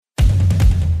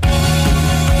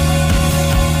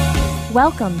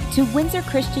Welcome to Windsor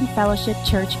Christian Fellowship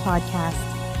Church Podcast.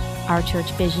 Our church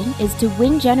vision is to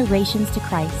win generations to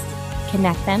Christ,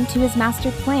 connect them to His master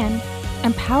plan,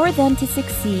 empower them to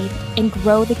succeed, and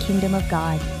grow the kingdom of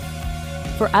God.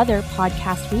 For other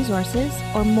podcast resources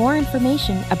or more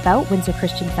information about Windsor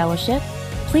Christian Fellowship,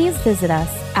 please visit us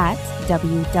at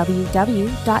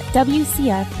www.wcf.ca.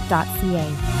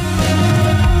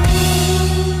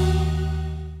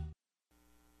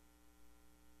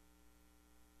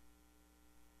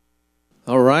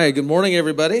 All right, good morning,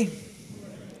 everybody.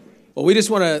 Well, we just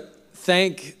want to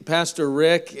thank Pastor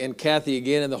Rick and Kathy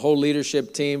again and the whole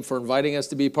leadership team for inviting us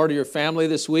to be part of your family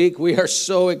this week. We are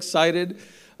so excited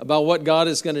about what God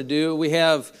is going to do. We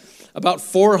have about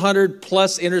 400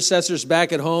 plus intercessors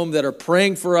back at home that are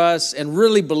praying for us and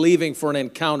really believing for an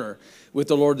encounter with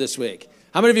the Lord this week.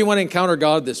 How many of you want to encounter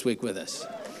God this week with us?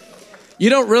 You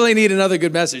don't really need another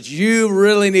good message. You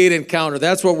really need encounter.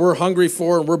 That's what we're hungry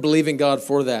for, and we're believing God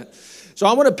for that. So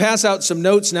I want to pass out some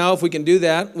notes now, if we can do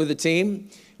that with the team.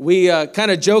 We kind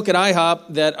of joke at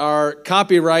IHOP that our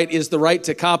copyright is the right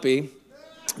to copy,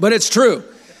 but it's true.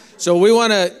 So we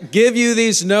want to give you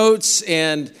these notes,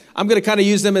 and I'm going to kind of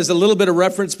use them as a little bit of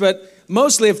reference, but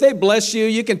mostly if they bless you,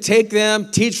 you can take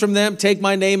them, teach from them, take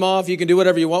my name off. You can do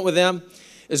whatever you want with them.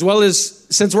 As well as,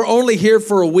 since we're only here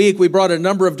for a week, we brought a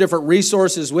number of different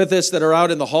resources with us that are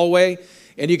out in the hallway.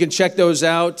 And you can check those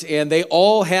out, and they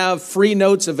all have free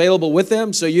notes available with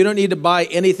them, so you don't need to buy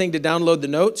anything to download the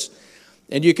notes,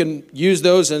 and you can use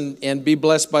those and be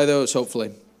blessed by those,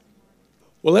 hopefully.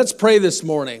 Well, let's pray this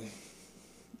morning.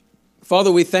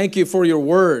 Father, we thank you for your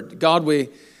word. God, we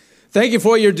thank you for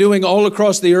what you're doing all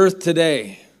across the earth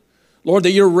today. Lord,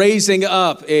 that you're raising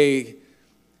up a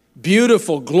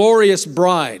beautiful, glorious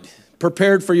bride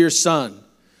prepared for your Son.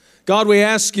 God, we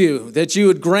ask you that you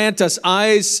would grant us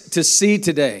eyes to see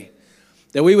today,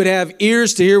 that we would have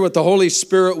ears to hear what the Holy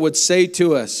Spirit would say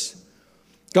to us.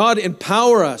 God,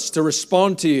 empower us to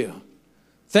respond to you.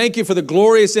 Thank you for the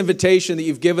glorious invitation that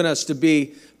you've given us to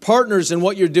be partners in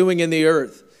what you're doing in the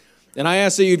earth. And I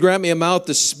ask that you'd grant me a mouth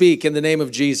to speak in the name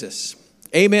of Jesus.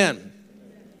 Amen.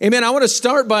 Amen. I want to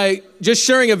start by just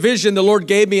sharing a vision the Lord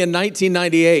gave me in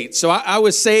 1998. So I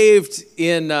was saved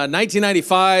in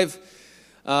 1995.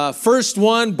 First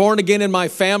one, born again in my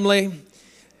family.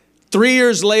 3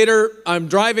 years later, I'm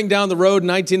driving down the road in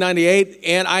 1998,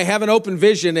 and I have an open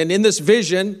vision. And in this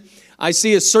vision, I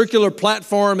see a circular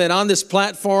platform, and on this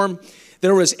platform,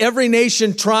 there was every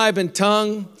nation, tribe, and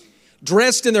tongue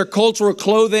dressed in their cultural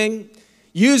clothing,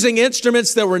 using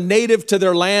instruments that were native to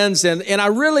their lands. And I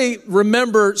really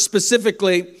remember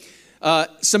specifically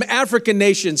some African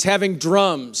nations having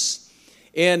drums.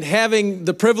 And having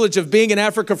the privilege of being in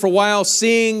Africa for a while,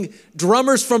 seeing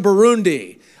drummers from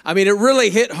Burundi. I mean, it really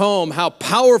hit home how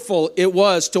powerful it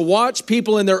was to watch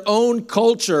people in their own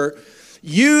culture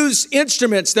use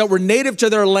instruments that were native to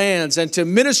their lands and to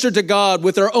minister to God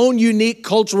with their own unique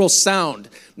cultural sound.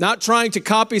 Not trying to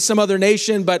copy some other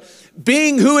nation, but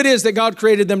being who it is that God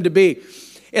created them to be.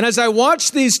 And as I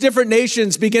watched these different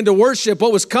nations begin to worship,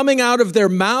 what was coming out of their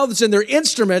mouths and their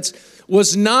instruments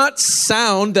was not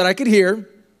sound that I could hear,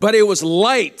 but it was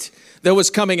light that was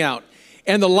coming out.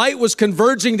 And the light was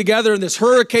converging together in this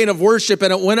hurricane of worship,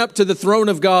 and it went up to the throne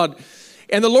of God.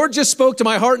 And the Lord just spoke to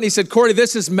my heart, and he said, Corey,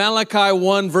 this is Malachi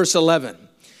 1, verse 11.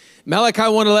 Malachi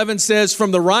 1:11 says,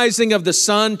 from the rising of the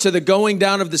sun to the going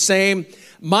down of the same,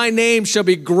 my name shall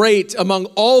be great among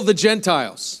all the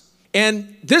Gentiles.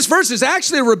 And this verse is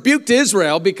actually a rebuke to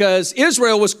Israel, because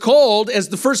Israel was called as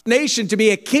the first nation to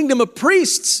be a kingdom of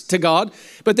priests to God,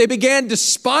 but they began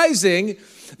despising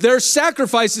their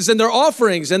sacrifices and their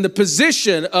offerings and the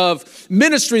position of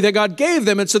ministry that God gave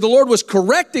them. And so the Lord was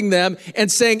correcting them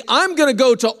and saying, I'm going to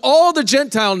go to all the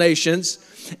Gentile nations,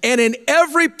 and in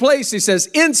every place, he says,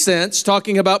 incense,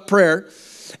 talking about prayer,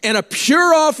 and a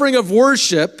pure offering of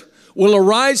worship will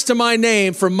arise to my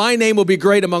name, for my name will be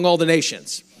great among all the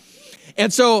nations.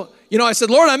 And so, I said,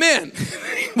 Lord, I'm in,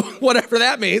 whatever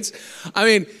that means. I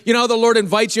mean, the Lord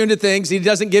invites you into things. He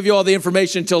doesn't give you all the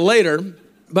information until later.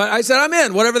 But I said, I'm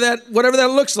in, whatever that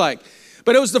looks like.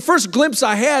 But it was the first glimpse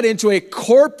I had into a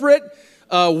corporate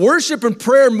worship and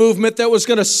prayer movement that was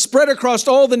going to spread across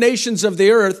all the nations of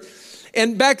the earth.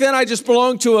 And back then, I just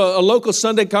belonged to a local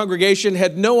Sunday congregation,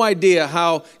 had no idea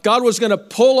how God was going to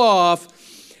pull off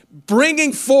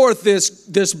bringing forth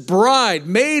this bride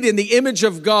made in the image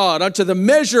of God unto the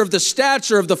measure of the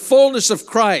stature of the fullness of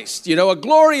Christ. A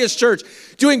glorious church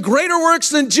doing greater works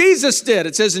than Jesus did.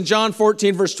 It says in John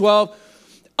 14, verse 12,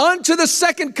 unto the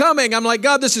second coming. I'm like,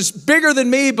 God, this is bigger than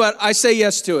me, but I say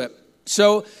yes to it.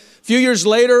 So a few years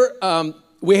later,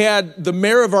 we had the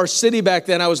mayor of our city back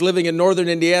then. I was living in northern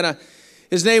Indiana.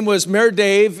 His name was Mayor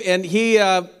Dave, and he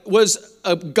was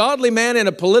a godly man in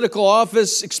a political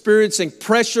office experiencing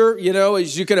pressure,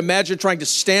 as you can imagine, trying to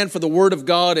stand for the Word of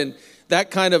God and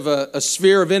that kind of a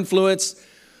sphere of influence.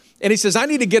 And he says, I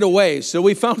need to get away. So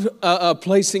we found a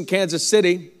place in Kansas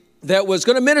City that was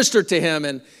going to minister to him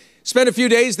and spent a few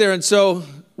days there. And so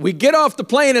we get off the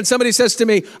plane and somebody says to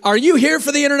me, are you here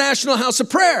for the International House of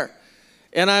Prayer?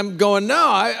 And I'm going, no,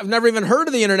 I've never even heard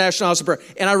of the International House of Prayer.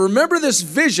 And I remember this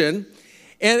vision,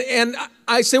 and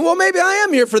I say, well, maybe I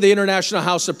am here for the International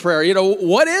House of Prayer.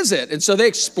 What is it? And so they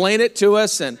explain it to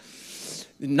us, and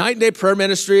night and day prayer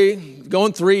ministry,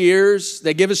 going 3 years.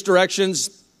 They give us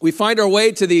directions. We find our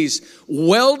way to these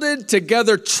welded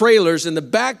together trailers in the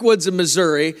backwoods of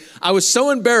Missouri. I was so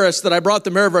embarrassed that I brought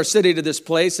the mayor of our city to this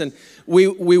place, and we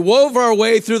wove our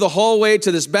way through the hallway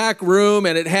to this back room,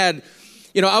 and it had,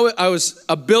 I was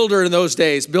a builder in those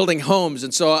days, building homes,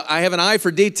 and so I have an eye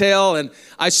for detail, and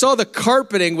I saw the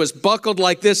carpeting was buckled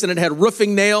like this, and it had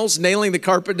roofing nails nailing the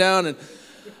carpet down, and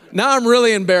now I'm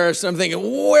really embarrassed. I'm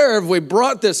thinking, where have we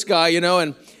brought this guy,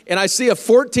 And I see a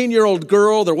 14-year-old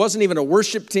girl. There wasn't even a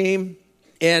worship team.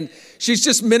 And she's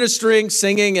just ministering,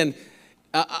 singing. And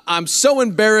I'm so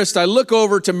embarrassed. I look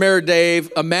over to Mayor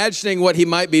Dave, imagining what he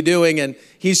might be doing. And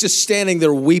he's just standing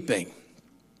there weeping.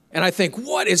 And I think,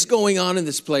 what is going on in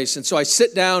this place? And so I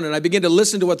sit down and I begin to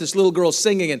listen to what this little girl's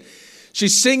singing. And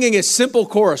she's singing a simple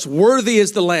chorus, worthy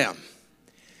is the Lamb.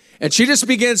 And she just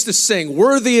begins to sing,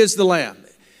 worthy is the Lamb.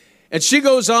 And she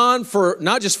goes on for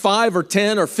not just 5 or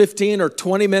 10 or 15 or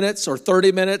 20 minutes or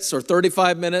 30 minutes or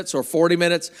 35 minutes or 40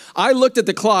 minutes. I looked at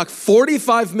the clock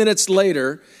 45 minutes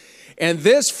later, and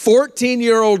this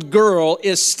 14-year-old girl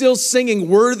is still singing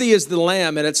Worthy is the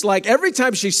Lamb. And it's like every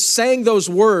time she sang those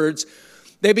words,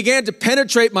 they began to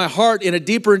penetrate my heart in a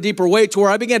deeper and deeper way to where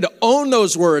I began to own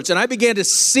those words. And I began to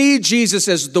see Jesus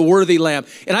as the worthy Lamb.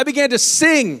 And I began to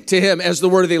sing to him as the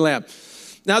worthy Lamb.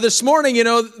 Now, this morning,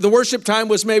 the worship time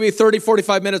was maybe 30,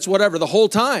 45 minutes, whatever, the whole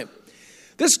time.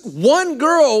 This one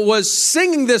girl was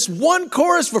singing this one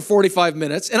chorus for 45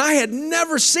 minutes, and I had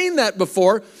never seen that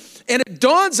before. And it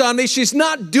dawns on me, she's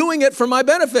not doing it for my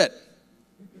benefit.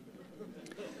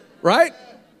 Right?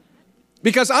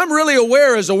 Because I'm really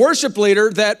aware as a worship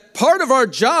leader that part of our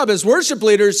job as worship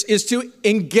leaders is to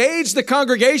engage the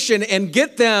congregation and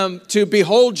get them to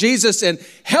behold Jesus and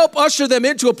help usher them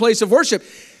into a place of worship.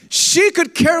 She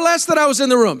could care less that I was in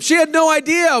the room. She had no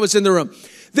idea I was in the room.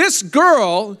 This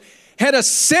girl had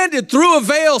ascended through a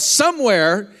veil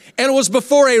somewhere and was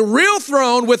before a real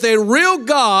throne with a real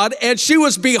God, and she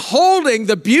was beholding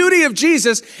the beauty of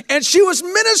Jesus, and she was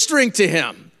ministering to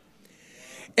him.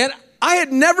 And I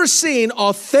had never seen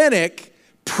authentic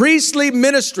priestly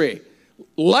ministry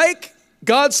like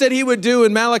God said he would do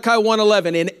in Malachi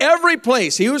 1:11. In every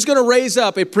place, he was going to raise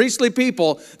up a priestly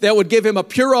people that would give him a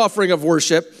pure offering of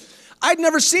worship. I'd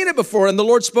never seen it before, and the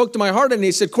Lord spoke to my heart, and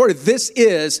he said, Corey, this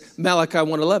is Malachi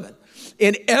 1:11.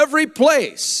 In every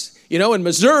place, in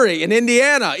Missouri, in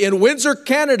Indiana, in Windsor,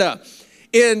 Canada,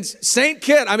 in St.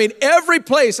 Kitts, every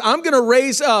place, I'm going to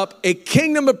raise up a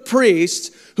kingdom of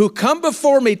priests who come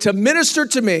before me to minister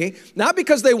to me, not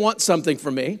because they want something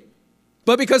from me,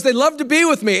 but because they love to be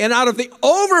with me. And out of the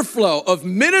overflow of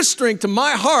ministering to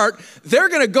my heart, they're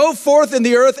going to go forth in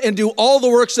the earth and do all the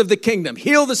works of the kingdom.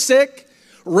 Heal the sick,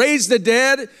 raise the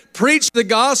dead, preach the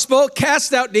gospel,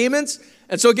 cast out demons.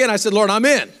 And so again, I said, Lord, I'm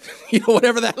in.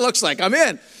 Whatever that looks like, I'm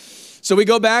in. So we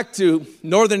go back to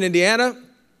northern Indiana.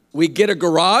 We get a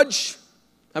garage.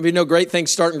 How many of you know great things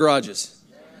start in garages?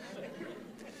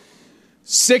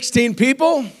 16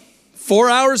 people, 4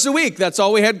 hours a week. That's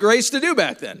all we had grace to do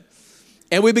back then.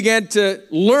 And we began to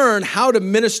learn how to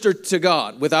minister to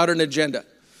God without an agenda.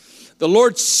 The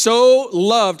Lord so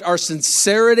loved our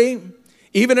sincerity,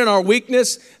 even in our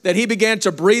weakness, that he began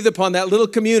to breathe upon that little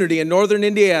community in northern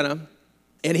Indiana,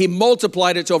 and he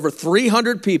multiplied it to over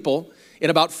 300 people in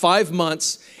about 5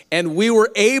 months. And we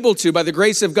were able to, by the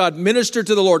grace of God, minister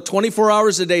to the Lord 24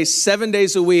 hours a day, 7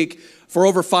 days a week for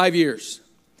over 5 years.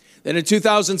 Then in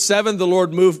 2007, the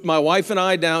Lord moved my wife and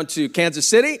I down to Kansas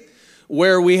City,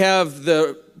 where we have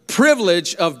the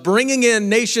privilege of bringing in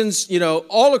nations,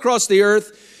 all across the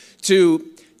earth to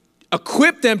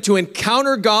equip them to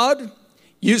encounter God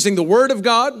using the Word of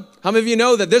God. How many of you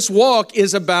know that this walk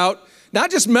is about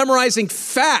not just memorizing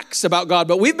facts about God,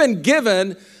 but we've been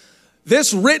given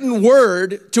this written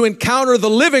Word to encounter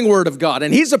the living Word of God.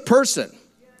 And he's a person,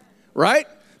 right?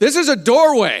 This is a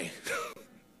doorway.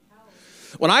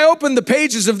 When I open the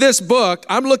pages of this book,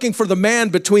 I'm looking for the man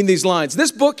between these lines.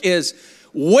 This book is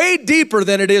way deeper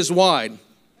than it is wide.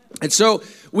 And so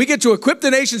we get to equip the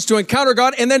nations to encounter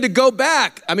God and then to go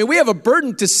back. We have a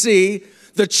burden to see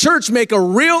the church make a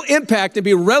real impact and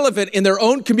be relevant in their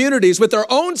own communities with their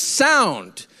own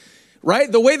sound,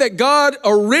 right? The way that God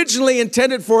originally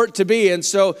intended for it to be. And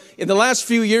so in the last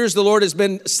few years, the Lord has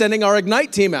been sending our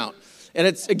Ignite team out. And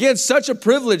it's, again, such a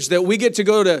privilege that we get to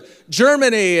go to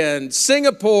Germany and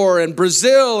Singapore and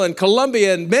Brazil and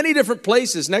Colombia and many different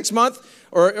places. Next month,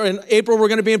 or in April, we're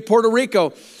going to be in Puerto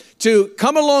Rico to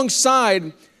come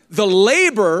alongside the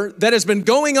labor that has been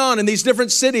going on in these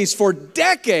different cities for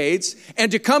decades,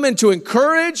 and to come in to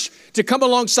encourage, to come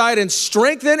alongside and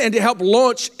strengthen, and to help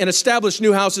launch and establish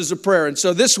new houses of prayer. And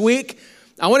so this week,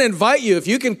 I want to invite you, if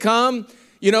you can come,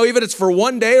 even if it's for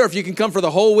one day or if you can come for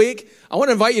the whole week, I want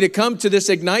to invite you to come to this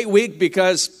Ignite Week,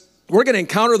 because we're going to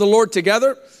encounter the Lord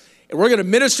together, and we're going to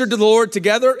minister to the Lord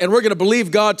together, and we're going to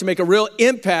believe God to make a real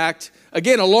impact,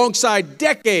 again, alongside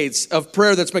decades of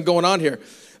prayer that's been going on here.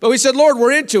 But we said, Lord,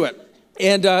 we're into it.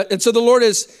 And so the Lord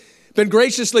has been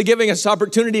graciously giving us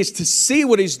opportunities to see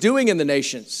what he's doing in the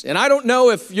nations. And I don't know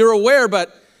if you're aware,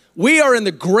 but we are in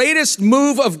the greatest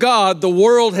move of God the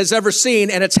world has ever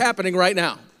seen, and it's happening right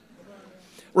now.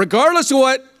 Regardless of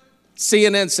what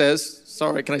CNN says,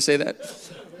 sorry, can I say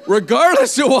that?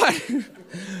 Regardless of what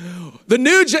the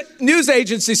news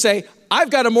agencies say, I've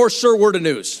got a more sure word of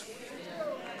news.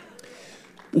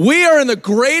 We are in the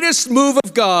greatest move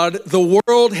of God the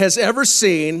world has ever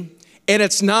seen, and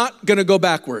it's not going to go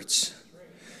backwards.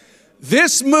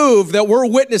 This move that we're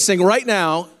witnessing right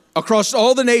now across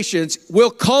all the nations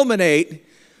will culminate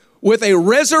with a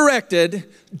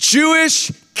resurrected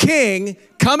Jewish king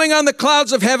coming on the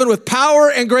clouds of heaven with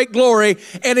power and great glory.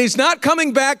 And he's not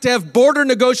coming back to have border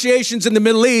negotiations in the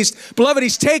Middle East. Beloved,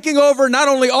 he's taking over not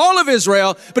only all of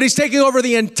Israel, but he's taking over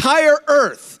the entire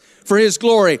earth for his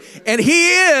glory. And he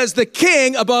is the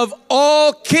king above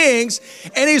all kings,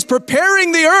 and he's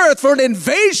preparing the earth for an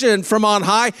invasion from on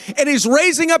high, and he's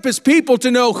raising up his people to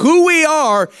know who we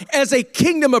are as a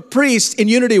kingdom of priests in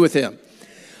unity with him.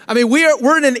 I mean,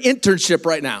 we're in an internship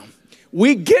right now.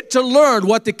 We get to learn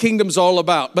what the kingdom's all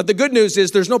about. But the good news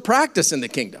is there's no practice in the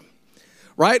kingdom,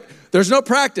 right? There's no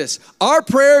practice. Our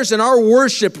prayers and our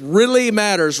worship really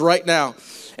matters right now.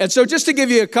 And so just to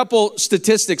give you a couple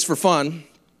statistics for fun,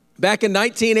 back in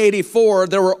 1984,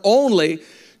 there were only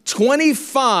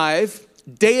 25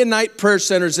 day and night prayer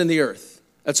centers in the earth.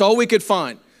 That's all we could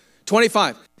find,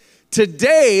 25.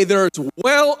 Today, there's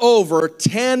well over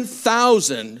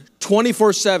 10,000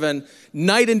 24/7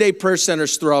 night and day prayer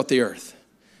centers throughout the earth.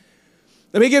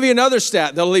 Let me give you another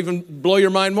stat that'll even blow your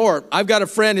mind more. I've got a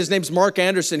friend, his name's Mark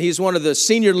Anderson. He's one of the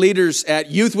senior leaders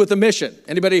at Youth with a Mission.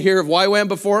 Anybody hear of YWAM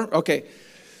before? Okay.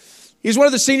 He's one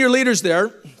of the senior leaders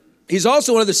there. He's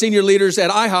also one of the senior leaders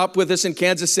at IHOP with us in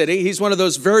Kansas City. He's one of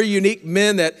those very unique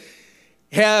men that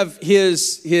have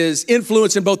his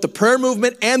influence in both the prayer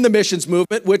movement and the missions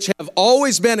movement, which have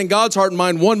always been in God's heart and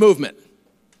mind one movement.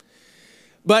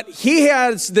 But he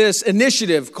has this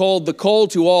initiative called the Call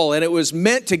to All, and it was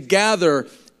meant to gather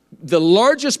the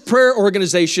largest prayer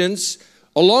organizations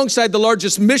alongside the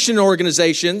largest mission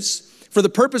organizations for the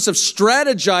purpose of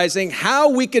strategizing how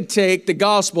we could take the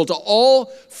gospel to all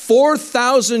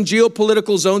 4,000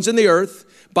 geopolitical zones in the earth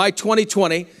by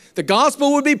 2020. The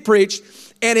gospel would be preached,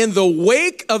 and in the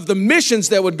wake of the missions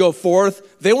that would go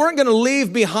forth, they weren't going to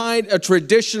leave behind a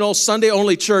traditional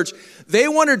Sunday-only church. They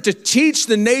wanted to teach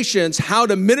the nations how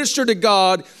to minister to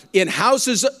God in a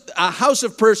house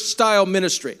of prayer style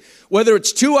ministry. Whether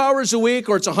it's 2 hours a week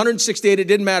or it's 168, it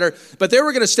didn't matter. But they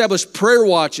were going to establish prayer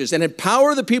watches and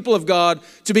empower the people of God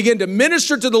to begin to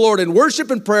minister to the Lord in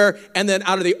worship and prayer. And then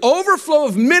out of the overflow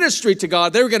of ministry to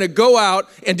God, they were going to go out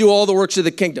and do all the works of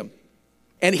the kingdom.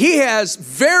 And he has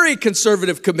very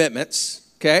conservative commitments,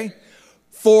 okay,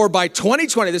 for by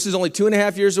 2020, this is only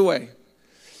 2.5 years away,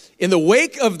 in the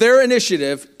wake of their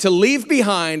initiative to leave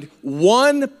behind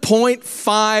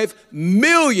 1.5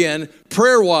 million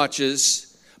prayer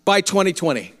watches by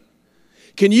 2020.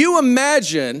 Can you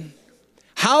imagine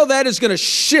how that is going to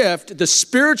shift the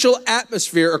spiritual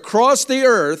atmosphere across the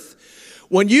earth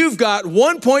when you've got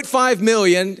 1.5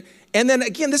 million? And then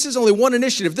again, this is only one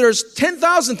initiative. There's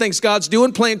 10,000 things God's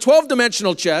doing, playing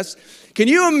 12-dimensional chess. Can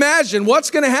you imagine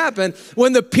what's going to happen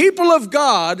when the people of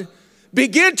God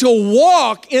begin to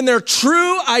walk in their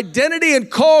true identity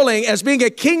and calling as being a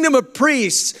kingdom of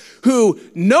priests who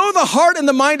know the heart and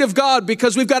the mind of God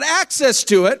because we've got access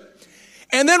to it.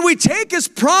 And then we take his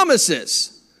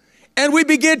promises and we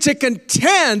begin to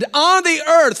contend on the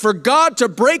earth for God to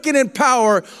break it in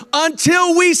power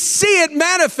until we see it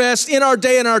manifest in our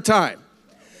day and our time.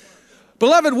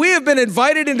 Beloved, we have been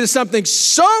invited into something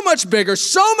so much bigger,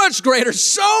 so much greater,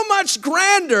 so much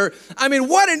grander. I mean,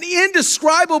 what an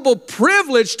indescribable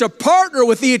privilege to partner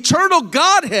with the eternal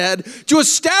Godhead to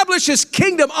establish his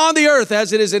kingdom on the earth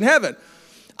as it is in heaven.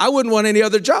 I wouldn't want any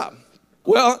other job.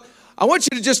 Well, I want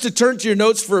you to turn to your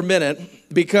notes for a minute,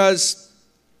 because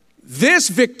this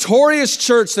victorious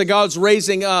church that God's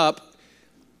raising up,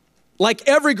 like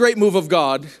every great move of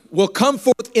God, will come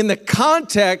forth in the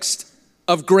context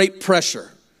of great pressure.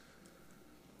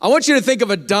 I want you to think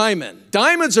of a diamond.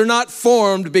 Diamonds are not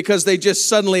formed because they just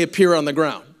suddenly appear on the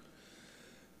ground.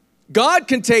 God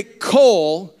can take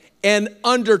coal and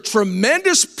under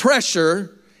tremendous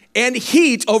pressure and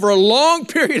heat over a long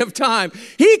period of time,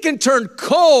 he can turn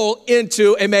coal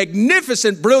into a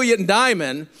magnificent, brilliant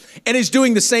diamond, and he's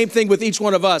doing the same thing with each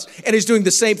one of us, and he's doing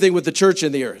the same thing with the church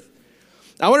in the earth.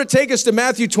 I want to take us to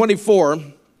Matthew 24,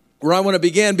 where I want to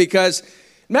begin, because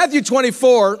Matthew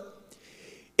 24,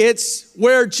 it's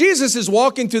where Jesus is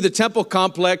walking through the temple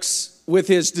complex with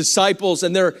his disciples,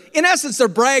 and they're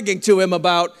bragging to him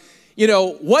about,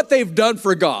 what they've done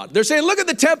for God. They're saying, look at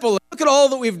the temple, look at all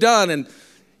that we've done. And,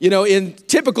 in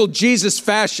typical Jesus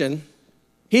fashion,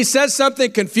 he says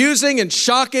something confusing and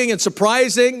shocking and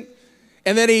surprising,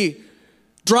 and then he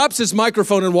drops his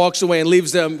microphone and walks away and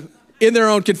leaves them in their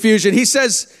own confusion. He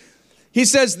says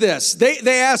this.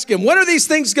 They ask him, when are these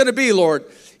things going to be, Lord?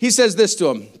 He says this to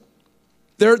them.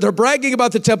 They're bragging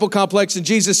about the temple complex, and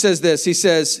Jesus says this. He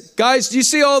says, guys, do you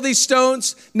see all these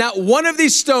stones? Not one of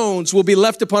these stones will be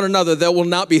left upon another that will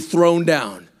not be thrown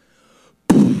down.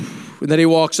 And then he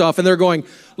walks off, and they're going,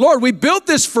 Lord, we built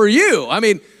this for you. I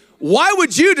mean, why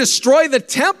would you destroy the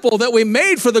temple that we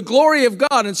made for the glory of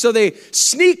God? And so they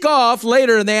sneak off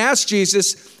later, and they ask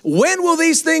Jesus, when will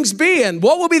these things be? And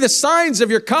what will be the signs of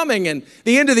your coming and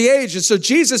the end of the age? And so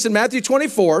Jesus in Matthew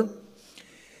 24,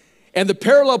 and the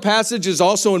parallel passage is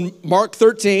also in Mark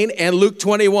 13 and Luke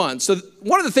 21. So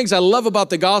one of the things I love about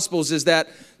the Gospels is that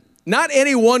not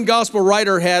any one gospel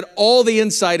writer had all the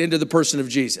insight into the person of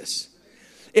Jesus.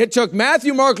 It took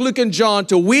Matthew, Mark, Luke, and John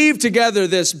to weave together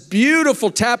this beautiful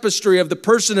tapestry of the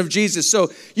person of Jesus. So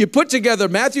you put together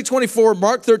Matthew 24,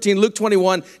 Mark 13, Luke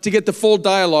 21 to get the full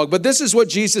dialogue. But this is what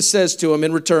Jesus says to him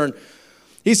in return.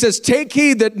 He says, take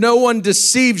heed that no one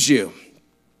deceives you.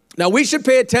 Now we should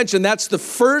pay attention. That's the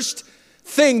first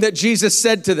thing that Jesus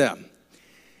said to them.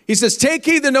 He says, take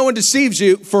heed that no one deceives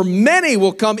you, for many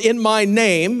will come in my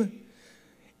name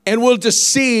and will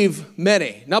deceive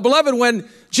many. Now, beloved, when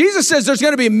Jesus says there's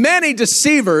going to be many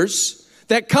deceivers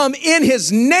that come in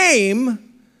his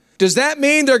name, does that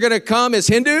mean they're going to come as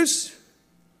Hindus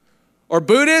or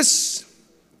Buddhists?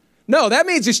 No, that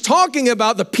means he's talking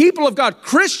about the people of God,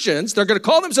 Christians. They're going to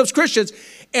call themselves Christians,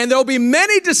 and there'll be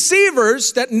many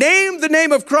deceivers that name the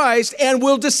name of Christ and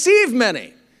will deceive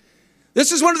many.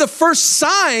 This is one of the first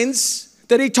signs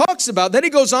that he talks about. Then he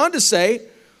goes on to say,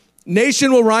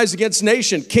 nation will rise against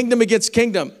nation, kingdom against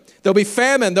kingdom. There'll be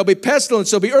famine, there'll be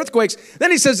pestilence, there'll be earthquakes. Then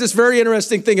he says this very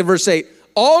interesting thing in verse 8.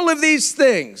 All of these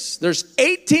things, there's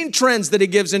 18 trends that he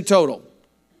gives in total.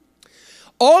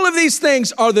 All of these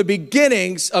things are the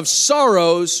beginnings of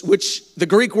sorrows, which the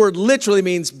Greek word literally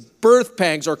means birth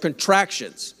pangs or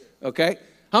contractions, okay?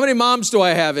 How many moms do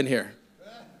I have in here?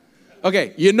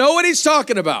 Okay, you know what he's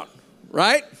talking about,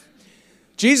 right?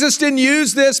 Jesus didn't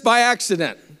use this by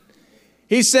accident.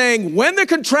 He's saying when the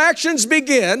contractions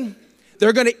begin,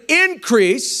 they're going to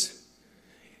increase.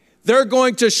 They're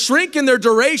going to shrink in their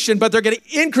duration, but they're going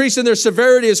to increase in their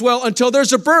severity as well until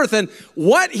there's a birth. And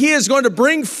what he is going to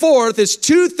bring forth is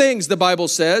two things, the Bible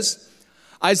says.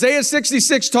 Isaiah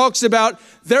 66 talks about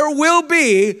there will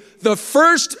be the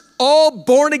first all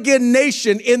born-again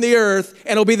nation in the earth,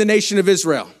 and it'll be the nation of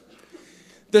Israel.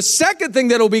 The second thing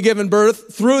that will be given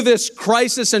birth through this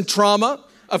crisis and trauma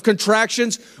of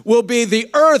contractions will be the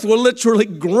earth will literally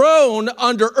groan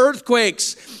under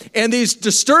earthquakes and these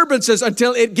disturbances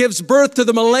until it gives birth to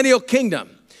the millennial kingdom,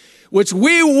 which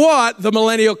we want the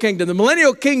millennial kingdom. The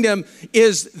millennial kingdom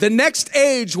is the next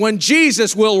age when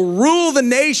Jesus will rule the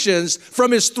nations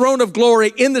from his throne of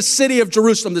glory in the city of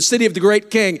Jerusalem, the city of the great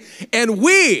king. And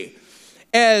we,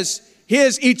 as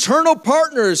his eternal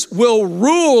partners, will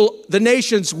rule the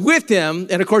nations with him.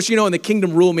 And of course, in the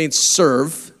kingdom, rule means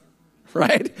serve.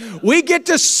 Right? We get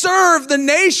to serve the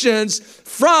nations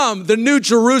from the new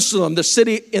Jerusalem, the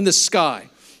city in the sky,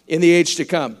 in the age to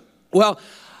come. Well,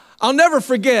 I'll never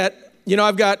forget,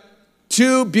 I've got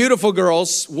two beautiful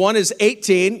girls. One is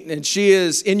 18, and she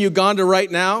is in Uganda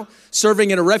right now,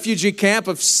 serving in a refugee camp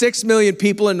of 6 million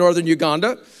people in northern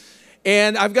Uganda.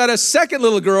 And I've got a second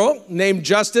little girl named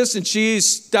Justice, and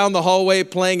she's down the hallway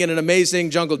playing in an amazing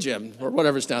jungle gym, or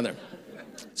whatever's down there.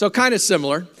 So kind of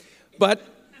similar, but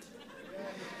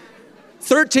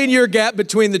 13-year gap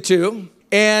between the two.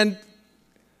 And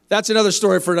that's another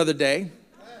story for another day.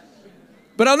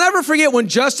 But I'll never forget when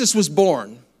Justice was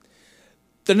born.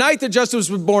 The night that Justice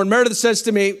was born, Meredith says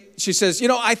to me, she says,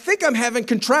 I think I'm having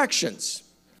contractions,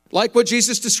 like what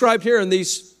Jesus described here in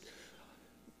these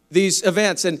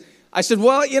events. And I said,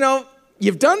 well,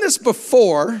 you've done this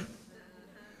before.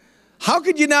 How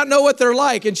could you not know what they're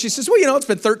like? And she says, well, it's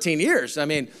been 13 years. I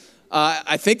mean,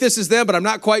 I think this is them, but I'm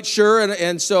not quite sure.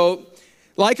 And so,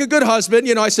 like a good husband,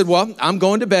 I said, well, I'm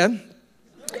going to bed.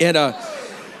 And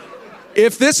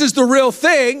if this is the real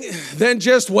thing, then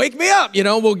just wake me up.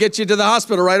 We'll get you to the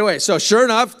hospital right away. So sure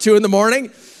enough, 2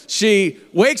 a.m, she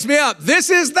wakes me up. This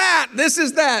is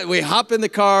that. We hop in the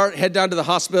car, head down to the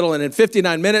hospital, and in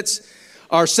 59 minutes,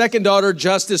 our second daughter,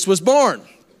 Justice, was born.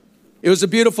 It was a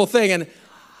beautiful thing. And,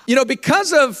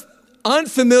 because of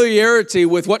unfamiliarity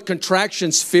with what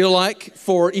contractions feel like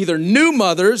for either new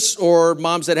mothers or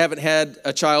moms that haven't had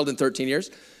a child in 13 years,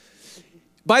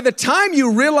 by the time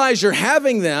you realize you're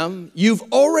having them, you've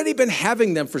already been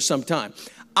having them for some time.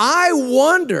 I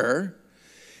wonder,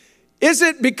 is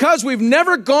it because we've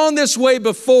never gone this way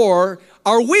before?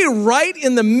 Are we right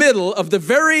in the middle of the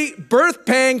very birth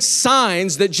pang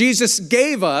signs that Jesus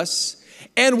gave us,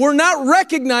 and we're not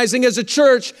recognizing as a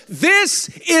church, this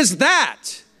is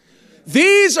that?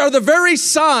 These are the very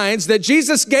signs that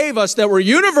Jesus gave us that were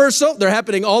universal. They're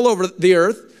happening all over the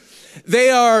earth.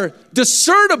 They are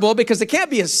discernible because they can't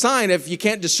be a sign if you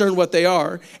can't discern what they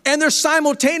are. And they're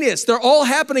simultaneous. They're all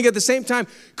happening at the same time.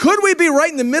 Could we be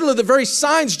right in the middle of the very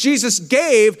signs Jesus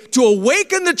gave to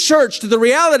awaken the church to the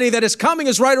reality that his coming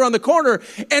is right around the corner?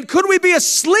 And could we be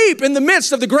asleep in the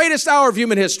midst of the greatest hour of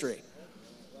human history?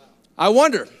 I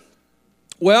wonder.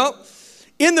 Well,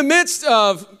 in the midst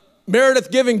of Meredith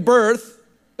giving birth,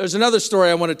 there's another story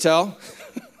I want to tell.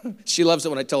 She loves it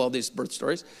when I tell all these birth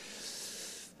stories.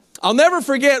 I'll never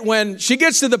forget when she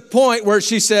gets to the point where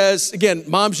she says, again,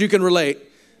 moms, you can relate,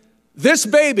 this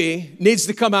baby needs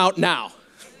to come out now.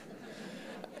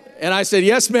 And I said,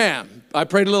 yes, ma'am. I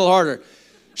prayed a little harder.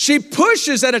 She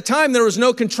pushes at a time there was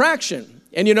no contraction.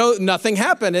 And nothing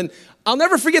happened. And I'll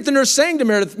never forget the nurse saying to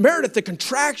Meredith, the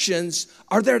contractions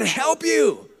are there to help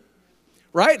you.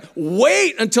 Right?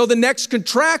 Wait until the next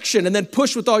contraction and then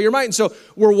push with all your might. And so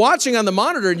we're watching on the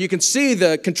monitor and you can see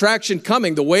the contraction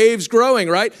coming, the waves growing,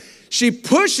 right? She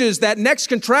pushes that next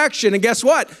contraction and guess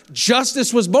what?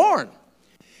 Justice was born.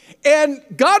 And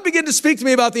God began to speak to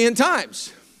me about the end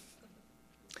times.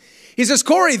 He says,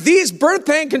 Corey, these birth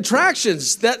pain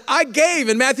contractions that I gave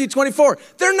in Matthew 24,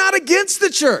 they're not against the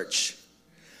church.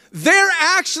 They're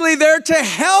actually there to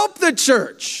help the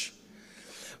church.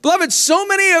 Beloved, so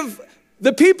many of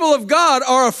the people of God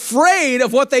are afraid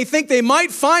of what they think they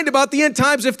might find about the end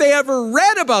times if they ever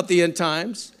read about the end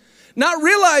times, not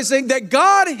realizing that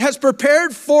God has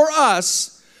prepared for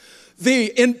us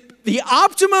the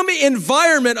optimum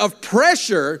environment of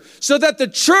pressure so that the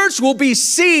church will be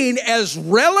seen as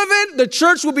relevant. The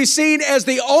church will be seen as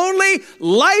the only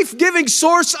life-giving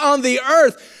source on the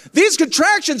earth. These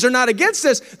contractions are not against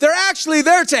us. They're actually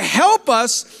there to help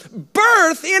us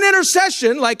birth in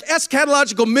intercession, like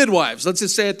eschatological midwives, let's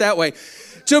just say it that way,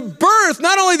 to birth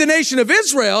not only the nation of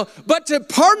Israel, but to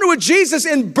partner with Jesus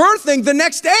in birthing the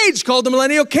next age called the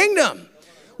millennial kingdom.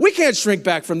 We can't shrink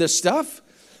back from this stuff.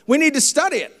 We need to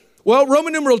study it. Well,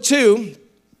 Roman numeral 2,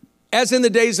 as in the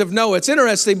days of Noah, it's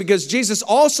interesting because Jesus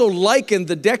also likened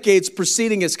the decades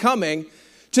preceding his coming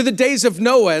to the days of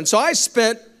Noah. And so I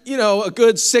spent, a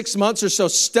good 6 months or so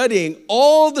studying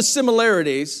all the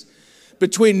similarities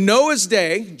between Noah's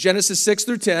day, Genesis 6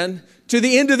 through 10, to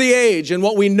the end of the age and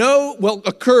what we know will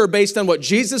occur based on what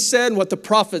Jesus said and what the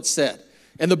prophets said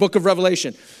in the book of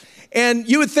Revelation. And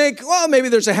you would think, well, maybe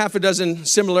there's a half a dozen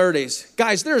similarities.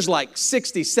 Guys, there's like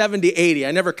 60, 70, 80.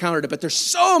 I never counted it, but there's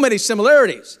so many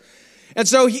similarities. And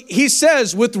so he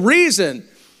says, with reason,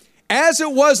 as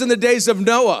it was in the days of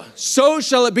Noah, so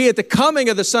shall it be at the coming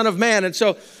of the Son of Man. And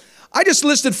so I just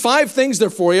listed 5 things there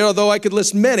for you, although I could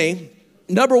list many.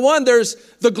 Number 1, there's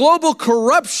the global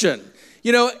corruption.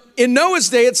 In Noah's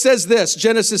day, it says this,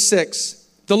 Genesis 6,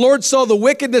 the Lord saw the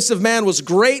wickedness of man was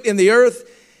great in the earth.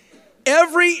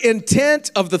 Every intent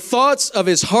of the thoughts of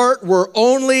his heart were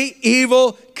only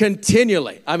evil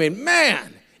continually. I mean,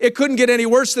 man, it couldn't get any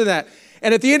worse than that.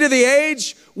 And at the end of the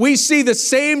age, we see the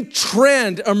same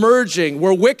trend emerging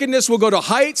where wickedness will go to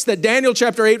heights that Daniel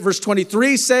chapter 8, verse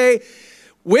 23 say,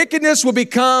 wickedness will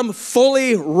become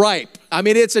fully ripe. I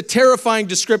mean, it's a terrifying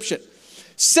description.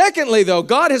 Secondly, though,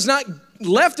 God has not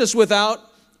left us without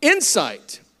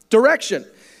insight, direction.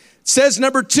 It says,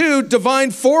 number 2,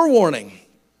 divine forewarning.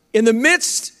 In the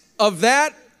midst of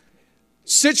that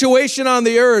situation on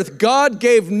the earth, God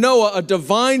gave Noah a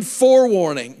divine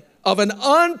forewarning of an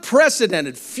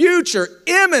unprecedented, future,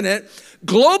 imminent,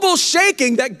 global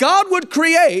shaking that God would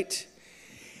create.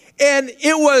 And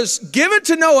it was given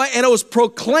to Noah, and it was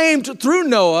proclaimed through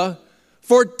Noah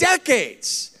for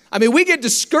decades. I mean, we get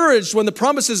discouraged when the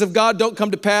promises of God don't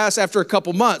come to pass after a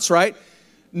couple months, right?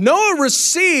 Noah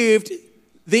received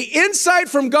the insight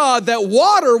from God that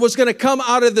water was going to come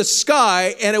out of the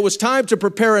sky, and it was time to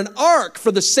prepare an ark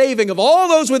for the saving of all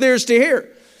those with ears to hear.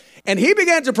 And he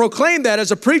began to proclaim that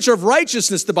as a preacher of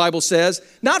righteousness, the Bible says,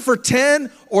 not for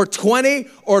 10 or 20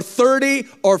 or 30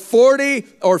 or 40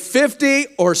 or 50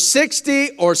 or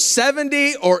 60 or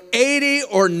 70 or 80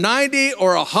 or 90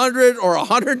 or 100 or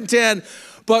 110,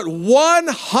 but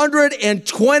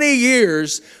 120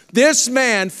 years, this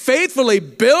man faithfully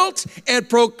built and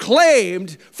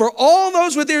proclaimed for all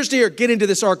those with ears to hear, get into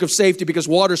this ark of safety because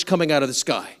water's coming out of the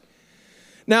sky.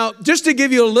 Now, just to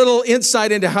give you a little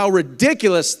insight into how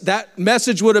ridiculous that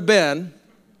message would have been,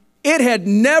 it had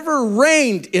never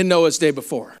rained in Noah's day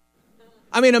before.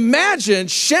 I mean, imagine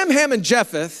Shem, Ham, and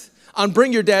Japheth on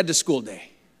Bring Your Dad to School Day.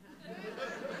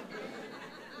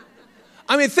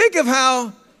 I mean, think of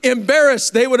how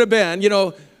embarrassed they would have been. You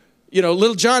know,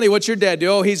 little Johnny, what's your dad do?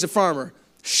 Oh, he's a farmer.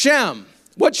 Shem,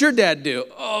 what's your dad do?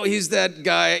 Oh, he's that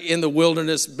guy in the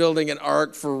wilderness building an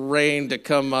ark for rain to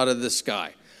come out of the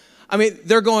sky. I mean,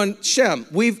 they're going, Shem,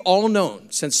 we've all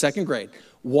known since second grade,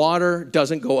 water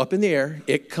doesn't go up in the air.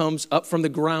 It comes up from the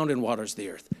ground and waters the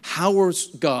earth. How is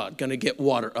God going to get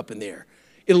water up in the air?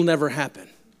 It'll never happen,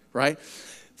 right?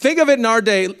 Think of it in our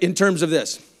day in terms of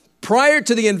this. Prior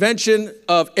to the invention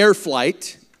of air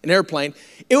flight, an airplane,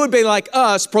 it would be like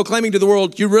us proclaiming to the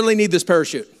world, you really need this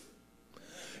parachute.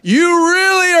 You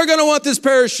really are going to want this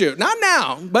parachute. Not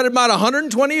now, but about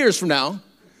 120 years from now.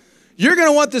 You're going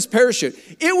to want this parachute.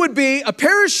 It would be a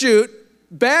parachute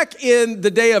back in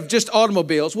the day of just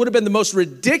automobiles would have been the most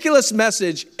ridiculous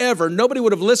message ever. Nobody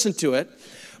would have listened to it.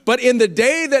 But in the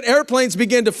day that airplanes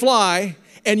began to fly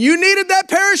and you needed that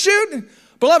parachute,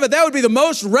 beloved, that would be the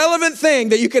most relevant thing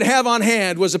that you could have on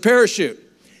hand was a parachute.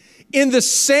 In the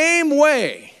same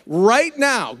way, right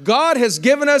now, God has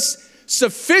given us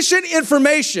sufficient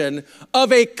information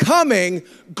of a coming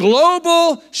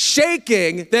global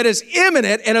shaking that is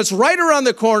imminent, and it's right around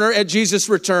the corner at Jesus'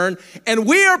 return. And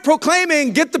we are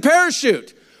proclaiming, get the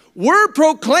parachute. We're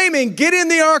proclaiming, get in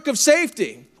the ark of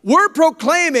safety. We're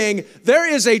proclaiming there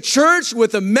is a church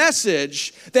with a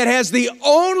message that has the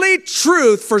only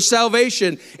truth for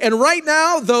salvation. And right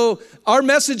now, though our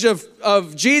message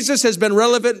of Jesus has been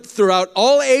relevant throughout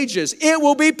all ages, it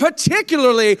will be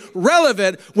particularly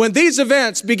relevant when these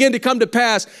events begin to come to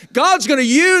pass. God's going to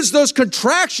use those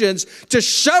contractions to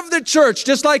shove the church,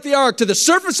 just like the ark, to the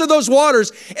surface of those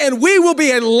waters, and we will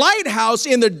be a lighthouse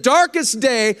in the darkest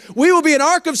day. We will be an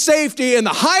ark of safety in the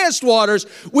highest waters.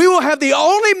 We will have the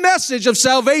only message of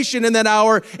salvation in that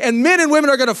hour, and men and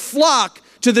women are going to flock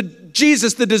to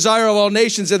Jesus, the desire of all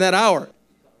nations, in that hour.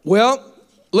 Well,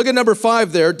 look at number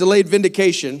 5 there, delayed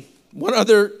vindication. One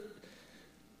other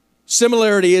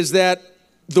similarity is that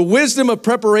the wisdom of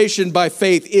preparation by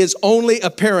faith is only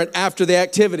apparent after the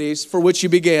activities for which you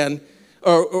began,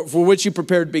 or for which you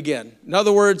prepared to begin. In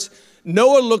other words,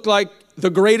 Noah looked like the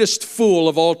greatest fool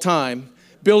of all time,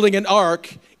 building an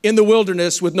ark in the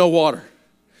wilderness with no water,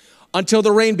 until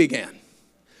the rain began.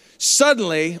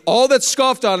 Suddenly, all that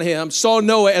scoffed on him saw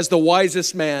Noah as the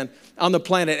wisest man on the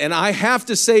planet. And I have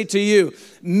to say to you,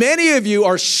 many of you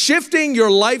are shifting your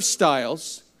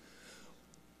lifestyles,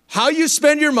 how you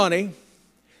spend your money,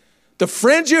 the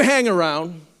friends you hang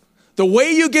around, the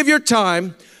way you give your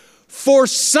time, for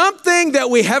something that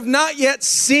we have not yet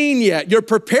seen yet. You're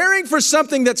preparing for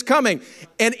something that's coming.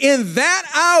 And in that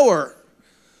hour,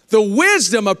 the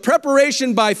wisdom of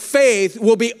preparation by faith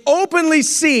will be openly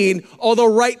seen,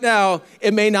 although right now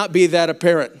it may not be that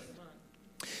apparent.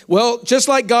 Well, just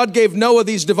like God gave Noah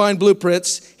these divine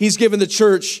blueprints, he's given the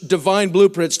church divine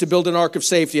blueprints to build an ark of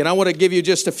safety. And I want to give you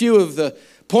just a few of the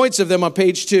points of them on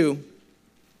page 2.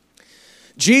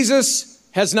 Jesus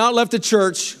has not left the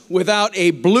church without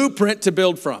a blueprint to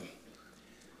build from.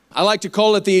 I like to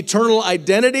call it the eternal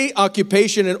identity,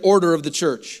 occupation, and order of the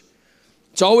church.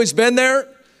 It's always been there,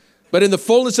 but in the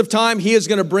fullness of time, he is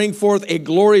going to bring forth a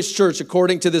glorious church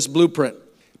according to this blueprint.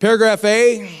 Paragraph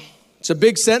A, it's a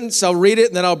big sentence. I'll read it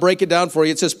and then I'll break it down for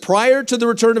you. It says, prior to the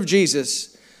return of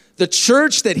Jesus, the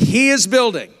church that he is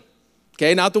building,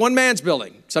 okay, not the one man's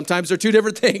building. Sometimes they're two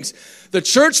different things. The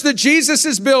church that Jesus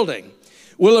is building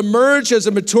will emerge as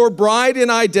a mature bride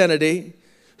in identity,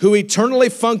 who eternally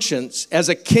functions as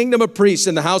a kingdom of priests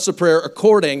in the house of prayer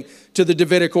according to the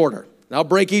Davidic order. Now, I'll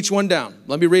break each one down.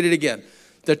 Let me read it again.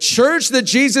 The church that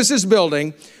Jesus is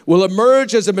building will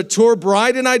emerge as a mature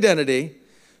bride in identity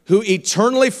who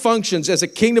eternally functions as a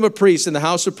kingdom of priests in the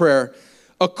house of prayer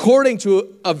according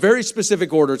to a very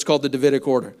specific order. It's called the Davidic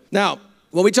order. Now,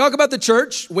 when we talk about the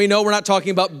church, we know we're not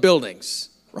talking about buildings,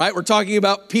 right? We're talking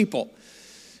about people.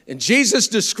 And Jesus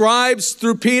describes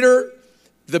through Peter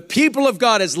the people of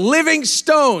God as living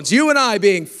stones, you and I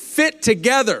being fit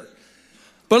together.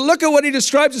 But look at what he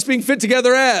describes us being fit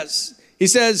together as. He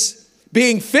says,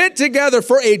 being fit together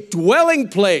for a dwelling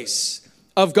place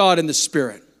of God in the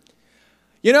Spirit.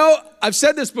 You know, I've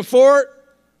said this before,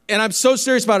 and I'm so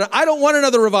serious about it. I don't want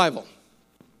another revival.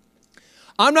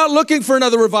 I'm not looking for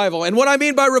another revival. And what I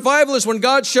mean by revival is when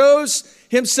God shows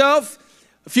himself,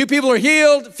 a few people are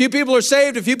healed, a few people are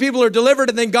saved, a few people are delivered,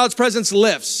 and then God's presence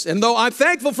lifts. And though I'm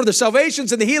thankful for the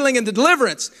salvations and the healing and the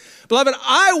deliverance, beloved,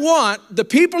 I want the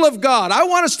people of God, I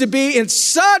want us to be in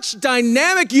such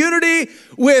dynamic unity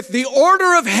with the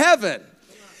order of heaven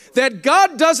that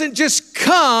God doesn't just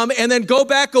come and then go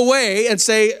back away and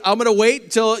say, I'm going to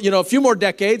wait till, a few more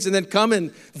decades and then come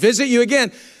and visit you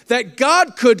again. That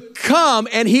God could come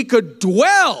and he could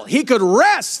dwell, he could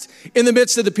rest in the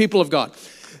midst of the people of God.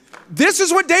 This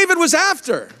is what David was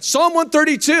after. Psalm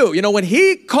 132, when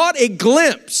he caught a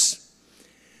glimpse,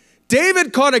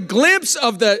 David caught a glimpse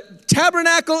of the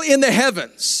tabernacle in the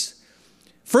heavens.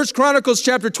 1 Chronicles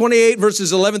chapter 28,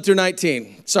 verses 11 through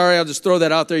 19. Sorry, I'll just throw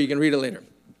that out there. You can read it later.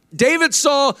 David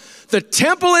saw the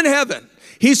temple in heaven.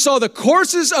 He saw the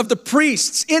courses of the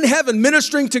priests in heaven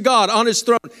ministering to God on his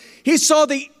throne. He saw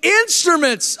the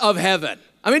instruments of heaven.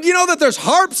 I mean, do you know that there's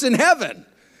harps in heaven?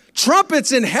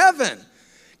 Trumpets in heaven.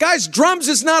 Guys, drums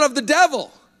is not of the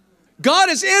devil. God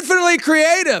is infinitely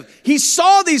creative. He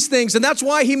saw these things, and that's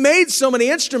why he made so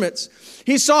many instruments.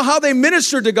 He saw how they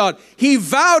ministered to God. He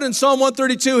vowed in Psalm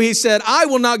 132, he said, I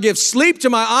will not give sleep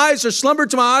to my eyes or slumber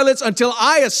to my eyelids until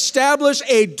I establish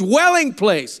a dwelling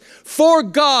place for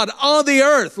God on the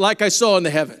earth like I saw in the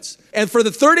heavens. And for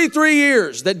the 33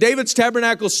 years that David's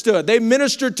tabernacle stood, they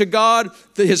ministered to God,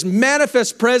 his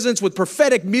manifest presence with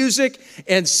prophetic music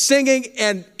and singing,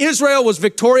 and Israel was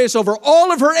victorious over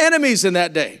all of her enemies in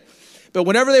that day. But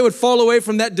whenever they would fall away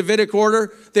from that Davidic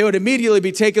order, they would immediately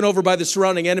be taken over by the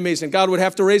surrounding enemies, and God would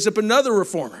have to raise up another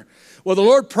reformer. Well, the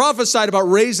Lord prophesied about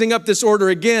raising up this order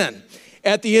again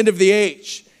at the end of the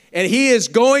age. And he is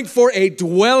going for a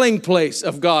dwelling place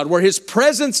of God where his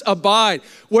presence abide,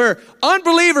 where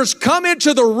unbelievers come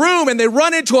into the room and they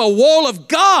run into a wall of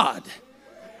God.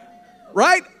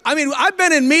 Right? I mean, I've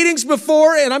been in meetings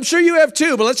before, and I'm sure you have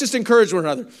too, but let's just encourage one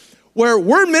another. Where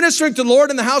we're ministering to the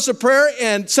Lord in the house of prayer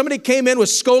and somebody came in with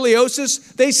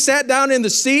scoliosis. They sat down in the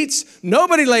seats.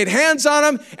 Nobody laid hands on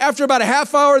them. After about a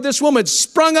half hour, this woman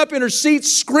sprung up in her seat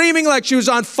screaming like she was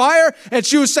on fire. And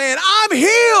she was saying, I'm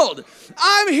healed.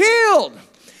 I'm healed.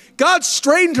 God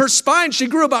straightened her spine. She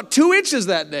grew about 2 inches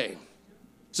that day.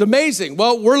 It's amazing.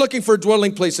 Well, we're looking for a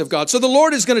dwelling place of God. So the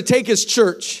Lord is going to take his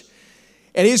church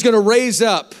and he's going to raise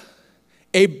up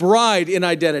a bride in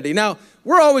identity. Now,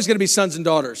 we're always going to be sons and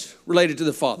daughters related to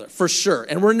the Father, for sure.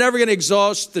 And we're never going to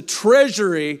exhaust the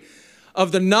treasury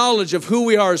of the knowledge of who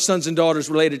we are as sons and daughters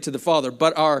related to the Father.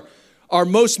 But our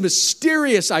most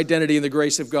mysterious identity in the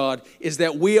grace of God is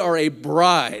that we are a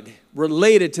bride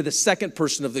related to the second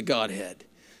person of the Godhead,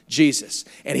 Jesus.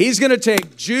 And he's going to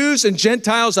take Jews and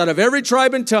Gentiles out of every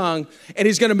tribe and tongue, and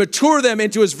he's going to mature them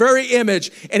into his very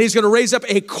image, and he's going to raise up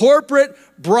a corporate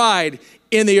bride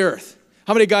in the earth.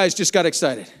 How many guys just got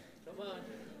excited?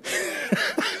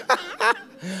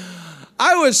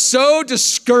 I was so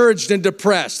discouraged and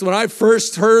depressed when I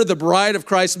first heard the Bride of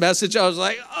Christ message. I was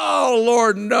like, oh,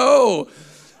 Lord, no.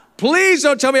 Please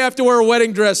don't tell me I have to wear a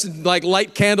wedding dress and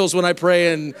light candles when I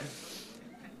pray. And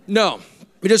no,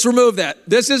 we just remove that.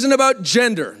 This isn't about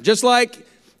gender. Just like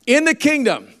in the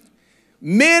kingdom,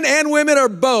 men and women are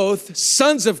both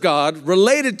sons of God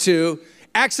related to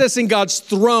accessing God's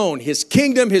throne, his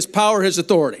kingdom, his power, his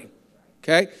authority.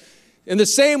 Okay? In the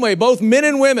same way, both men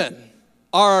and women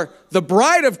are the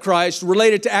bride of Christ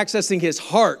related to accessing his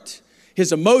heart,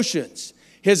 his emotions,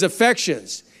 his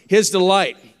affections, his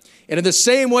delight. And in the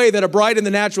same way that a bride in the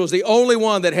natural is the only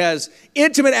one that has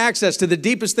intimate access to the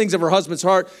deepest things of her husband's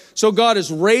heart, so God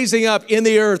is raising up in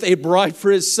the earth a bride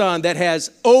for his son that has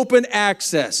open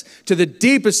access to the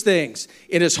deepest things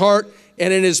in his heart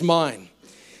and in his mind.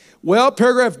 Well,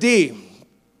 paragraph D,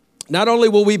 not only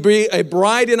will we be a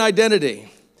bride in identity,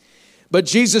 but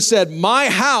Jesus said, my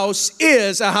house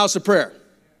is a house of prayer.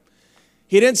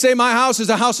 He didn't say my house is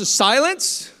a house of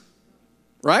silence,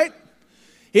 right?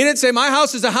 He didn't say my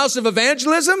house is a house of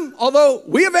evangelism, although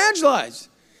we evangelize.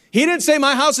 He didn't say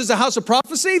my house is a house of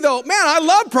prophecy, though, man, I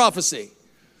love prophecy.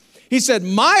 He said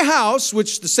my house,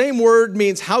 which the same word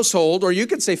means household, or you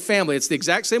could say family. It's the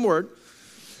exact same word.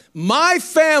 My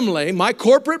family, my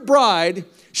corporate bride,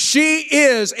 she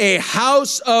is a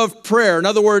house of prayer. In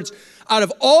other words, out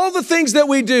of all the things that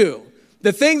we do,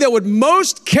 the thing that would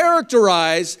most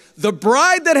characterize the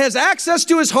bride that has access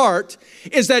to his heart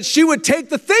is that she would take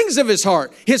the things of his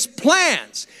heart, his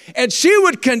plans, and she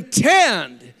would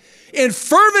contend in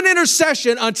fervent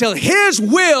intercession until his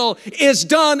will is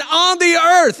done on the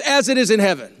earth as it is in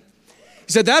heaven.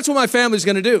 He said, that's what my family's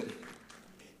going to do.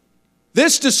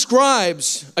 This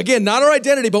describes, again, not our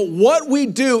identity, but what we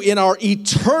do in our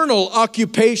eternal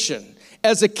occupation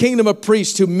as a kingdom of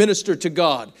priests who minister to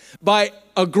God by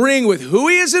agreeing with who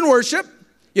he is in worship.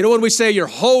 You know, when we say you're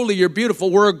holy, you're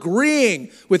beautiful, we're agreeing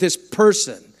with his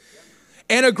person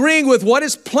and agreeing with what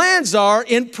his plans are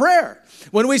in prayer.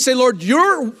 When we say, Lord,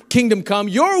 your kingdom come,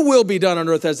 your will be done on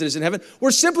earth as it is in heaven,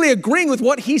 we're simply agreeing with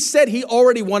what he said he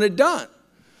already wanted done.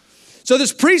 So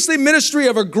this priestly ministry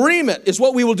of agreement is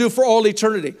what we will do for all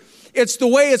eternity. It's the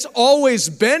way it's always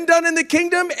been done in the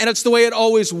kingdom, and it's the way it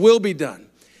always will be done.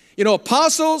 You know,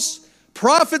 apostles,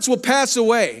 prophets will pass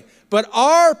away, but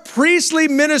our priestly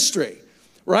ministry,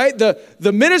 right?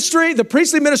 The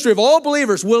priestly ministry of all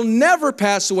believers will never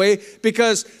pass away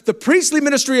because the priestly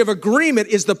ministry of agreement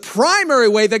is the primary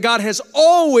way that God has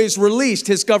always released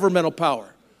his governmental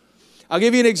power. I'll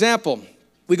give you an example.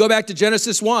 We go back to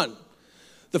Genesis 1.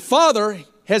 The Father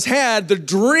has had the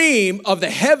dream of the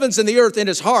heavens and the earth in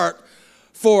his heart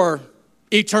for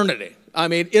eternity. I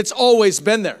mean, it's always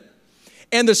been there.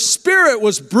 And the Spirit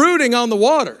was brooding on the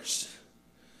waters.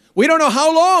 We don't know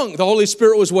how long the Holy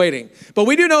Spirit was waiting, but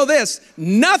we do know this.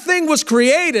 Nothing was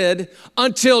created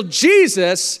until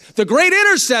Jesus, the great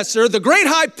intercessor, the great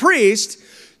high priest,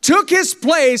 took his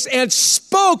place and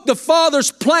spoke the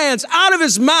Father's plans out of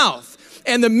his mouth.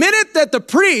 And the minute that the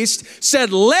priest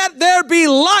said, let there be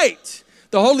light,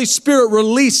 the Holy Spirit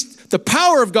released the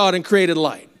power of God and created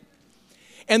light.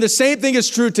 And the same thing is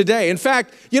true today. In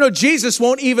fact, you know, Jesus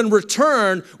won't even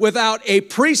return without a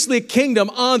priestly kingdom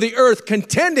on the earth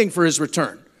contending for his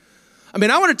return. I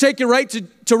mean, I want to take you right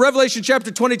to Revelation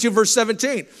chapter 22, verse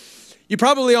 17. You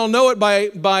probably all know it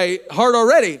by heart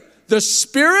already. The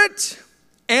Spirit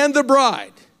and the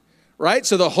bride, right?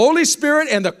 So the Holy Spirit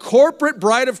and the corporate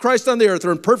bride of Christ on the earth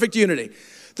are in perfect unity.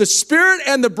 The Spirit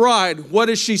and the bride, what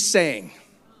is she saying?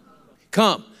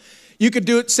 Come. You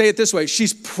could say it this way.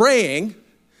 She's praying.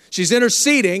 She's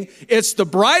interceding. It's the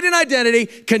bride in identity,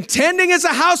 contending as a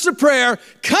house of prayer.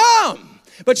 Come.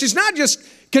 But she's not just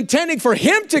contending for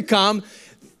him to come.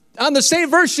 On the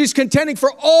same verse, she's contending for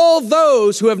all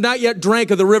those who have not yet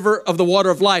drank of the river of the water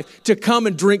of life to come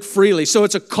and drink freely. So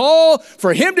it's a call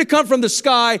for him to come from the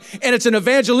sky, and it's an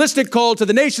evangelistic call to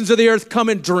the nations of the earth, come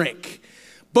and drink.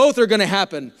 Both are going to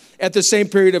happen at the same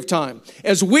period of time.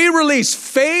 As we release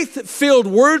faith-filled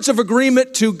words of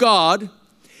agreement to God,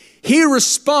 he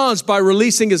responds by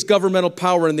releasing his governmental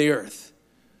power in the earth.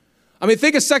 I mean,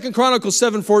 think of 2 Chronicles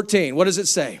 7:14. What does it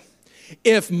say?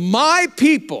 If my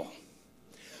people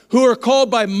who are called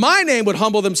by my name would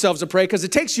humble themselves and pray, because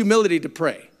it takes humility to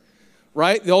pray,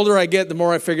 right? The older I get, the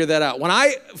more I figure that out. When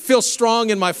I feel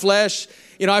strong in my flesh,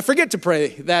 you know, I forget to pray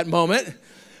that moment.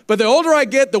 But the older I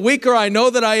get, the weaker I know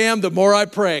that I am, the more I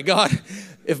pray. God,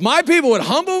 if my people would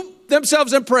humble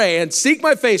themselves and pray and seek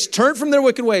my face, turn from their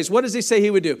wicked ways, what does he say he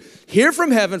would do? Hear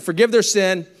from heaven, forgive their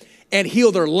sin, and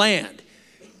heal their land.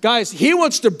 Guys, he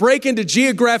wants to break into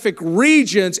geographic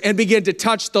regions and begin to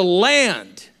touch the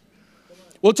land.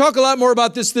 We'll talk a lot more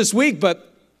about this week,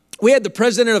 but we had the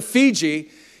president of Fiji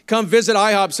come visit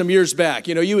IHOP some years back.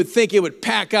 You know, you would think it would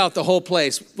pack out the whole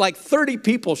place. Like 30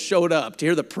 people showed up to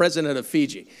hear the president of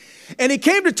Fiji. And he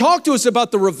came to talk to us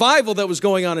about the revival that was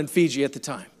going on in Fiji at the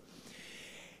time.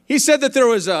 He said that there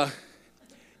was the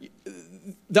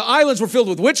islands were filled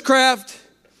with witchcraft.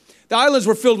 The islands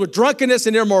were filled with drunkenness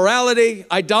and immorality,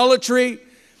 idolatry.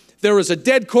 There was a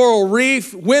dead coral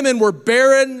reef. Women were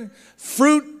barren.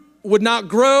 Fruit would not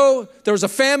grow. There was a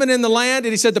famine in the land.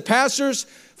 And he said the pastors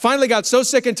finally got so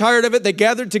sick and tired of it, they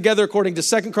gathered together according to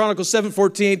 2 Chronicles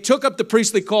 7:14, took up the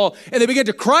priestly call, and they began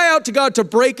to cry out to God to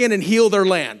break in and heal their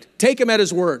land. Take him at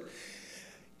his word.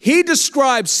 He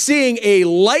describes seeing a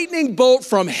lightning bolt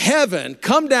from heaven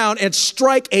come down and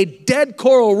strike a dead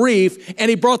coral reef, and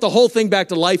he brought the whole thing back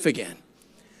to life again.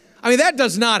 I mean, that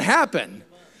does not happen.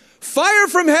 Fire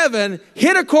from heaven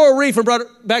hit a coral reef and brought it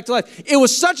back to life. It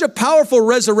was such a powerful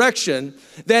resurrection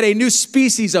that a new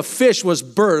species of fish was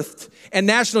birthed, and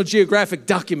National Geographic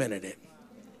documented it.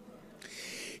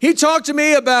 He talked to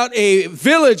me about a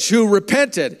village who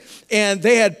repented, and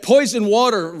they had poison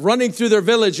water running through their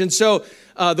village. And so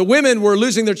the women were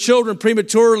losing their children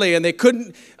prematurely, and they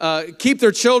couldn't keep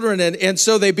their children. And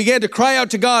so they began to cry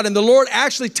out to God, and the Lord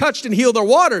actually touched and healed their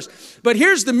waters. But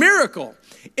here's the miracle,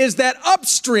 is that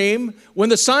upstream, when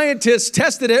the scientists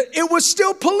tested it, it was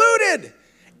still polluted.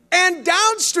 And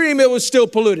downstream, it was still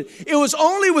polluted. It was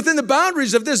only within the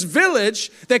boundaries of this village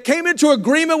that came into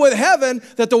agreement with heaven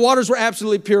that the waters were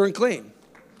absolutely pure and clean.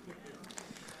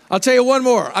 I'll tell you one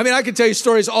more. I mean, I could tell you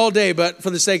stories all day, but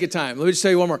for the sake of time, let me just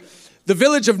tell you one more. The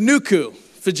village of Nuku,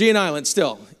 Fijian island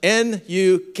still,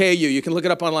 N-U-K-U. You can look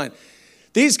it up online.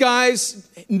 These guys,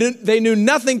 they knew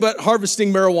nothing but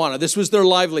harvesting marijuana. This was their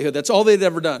livelihood. That's all they'd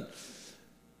ever done.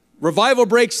 Revival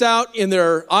breaks out in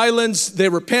their islands. They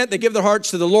repent. They give their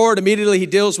hearts to the Lord. Immediately, he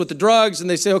deals with the drugs, and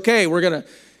they say, okay, we're going to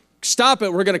stop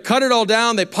it. We're going to cut it all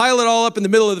down. They pile it all up in the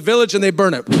middle of the village, and they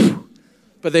burn it.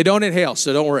 But they don't inhale,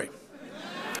 so don't worry.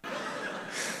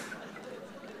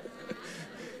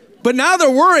 But now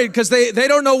they're worried because they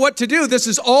don't know what to do. This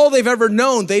is all they've ever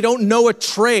known. They don't know a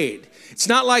trade. It's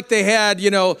not like they had,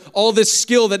 all this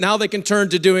skill that now they can turn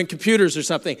to doing computers or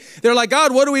something. They're like,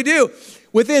 God, what do we do?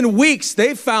 Within weeks,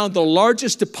 they found the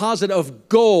largest deposit of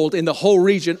gold in the whole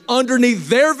region underneath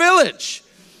their village.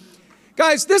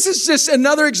 Guys, this is just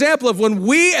another example of when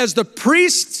we as the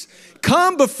priests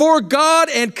come before God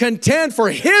and contend for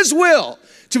his will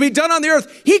to be done on the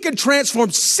earth. He can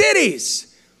transform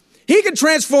cities. He can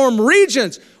transform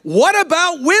regions. What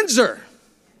about Windsor?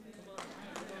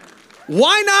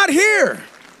 Why not here?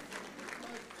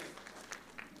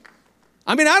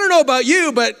 I mean, I don't know about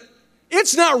you, but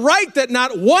it's not right that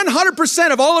not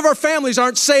 100% of all of our families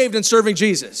aren't saved and serving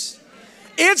Jesus.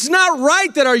 It's not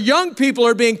right that our young people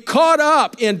are being caught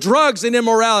up in drugs and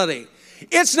immorality.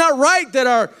 It's not right that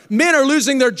our men are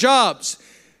losing their jobs.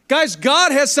 Guys,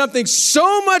 God has something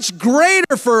so much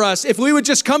greater for us if we would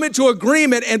just come into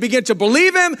agreement and begin to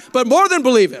believe him, but more than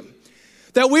believe him,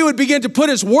 that we would begin to put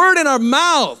his word in our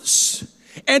mouths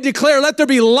and declare, let there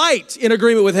be light in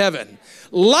agreement with heaven.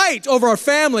 Light over our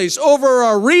families, over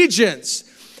our regions.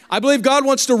 I believe God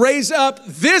wants to raise up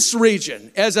this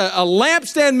region as a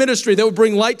lampstand ministry that will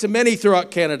bring light to many throughout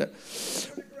Canada.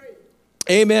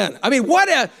 Amen. I mean, what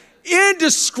an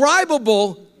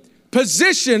indescribable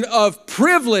position of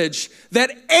privilege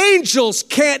that angels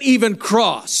can't even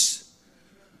cross.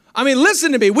 I mean,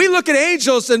 listen to me. We look at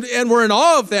angels and we're in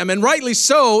awe of them, and rightly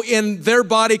so in their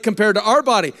body compared to our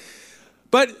body.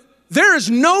 But there is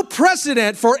no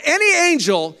precedent for any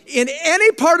angel in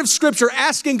any part of Scripture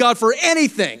asking God for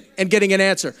anything and getting an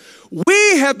answer.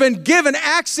 We have been given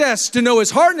access to know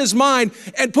his heart and his mind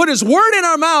and put his word in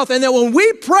our mouth, and that when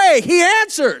we pray, he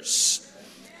answers.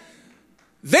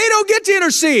 They don't get to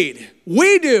intercede.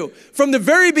 We do. From the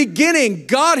very beginning,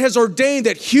 God has ordained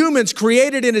that humans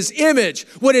created in his image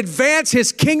would advance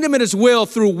his kingdom and his will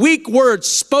through weak words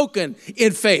spoken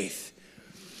in faith.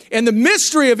 And the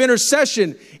mystery of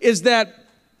intercession is that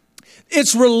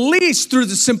it's released through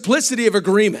the simplicity of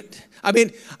agreement. I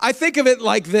mean, I think of it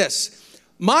like this.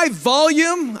 My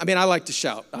volume, I like to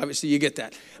shout. Obviously, you get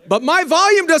that. But my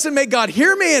volume doesn't make God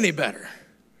hear me any better,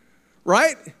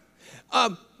 right?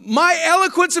 My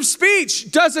eloquence of speech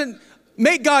doesn't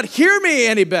make God hear me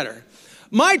any better.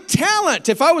 My talent,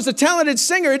 if I was a talented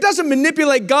singer, it doesn't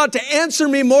manipulate God to answer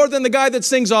me more than the guy that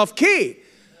sings off key.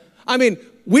 I mean,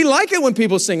 we like it when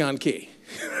people sing on key.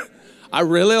 I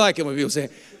really like it when people sing.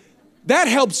 That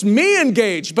helps me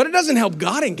engage, but it doesn't help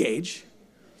God engage.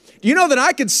 Do you know that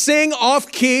I could sing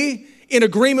off key in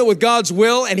agreement with God's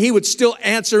will and he would still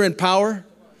answer in power?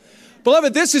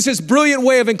 Beloved, this is his brilliant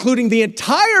way of including the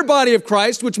entire body of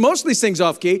Christ, which mostly sings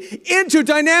off key, into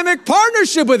dynamic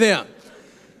partnership with him.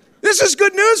 This is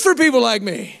good news for people like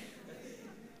me.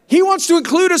 He wants to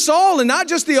include us all and not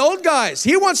just the old guys.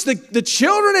 He wants the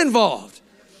children involved.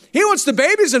 He wants the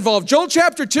babies involved. Joel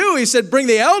chapter 2, he said, bring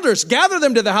the elders, gather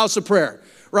them to the house of prayer,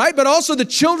 right? But also the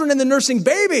children and the nursing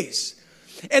babies.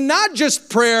 And not just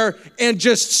prayer and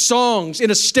just songs in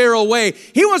a sterile way.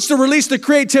 He wants to release the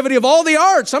creativity of all the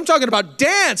arts. I'm talking about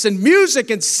dance and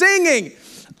music and singing,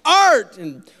 art,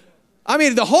 and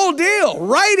the whole deal.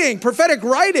 Writing, prophetic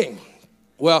writing.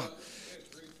 Well,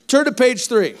 turn to page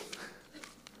 3.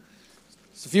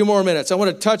 It's a few more minutes. I want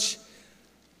to touch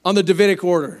on the Davidic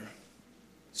order.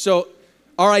 So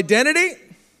our identity,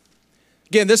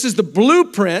 again, this is the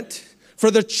blueprint for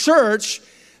the church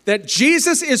that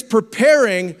Jesus is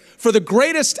preparing for the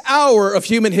greatest hour of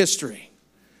human history.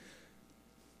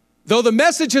 Though the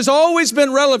message has always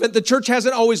been relevant, the church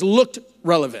hasn't always looked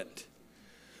relevant.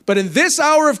 But in this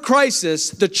hour of crisis,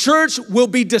 the church will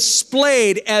be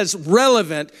displayed as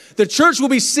relevant. The church will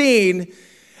be seen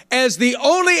as the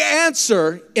only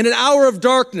answer in an hour of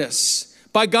darkness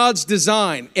by God's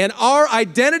design. And our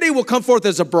identity will come forth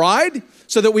as a bride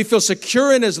so that we feel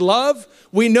secure in his love.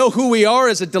 We know who we are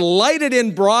as a delighted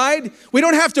in bride. We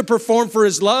don't have to perform for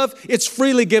his love. It's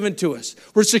freely given to us.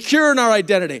 We're secure in our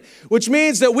identity, which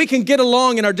means that we can get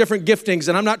along in our different giftings.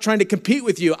 And I'm not trying to compete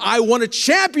with you. I want to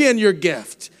champion your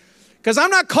gift because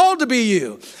I'm not called to be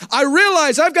you. I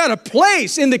realize I've got a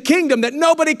place in the kingdom that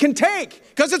nobody can take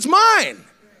because it's mine.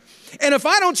 And if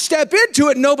I don't step into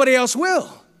it, nobody else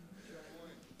will.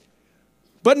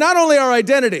 But not only our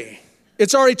identity,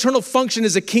 it's our eternal function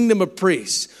as a kingdom of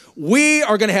priests. We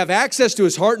are going to have access to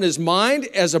his heart and his mind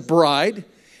as a bride.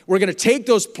 We're going to take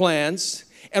those plans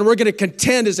and we're going to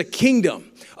contend as a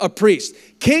kingdom of priests.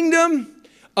 Kingdom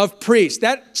of priests.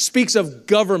 That speaks of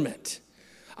government.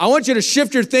 I want you to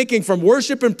shift your thinking from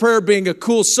worship and prayer being a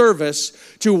cool service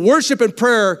to worship and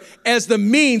prayer as the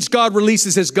means God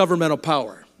releases his governmental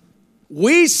power.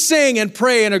 We sing and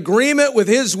pray in agreement with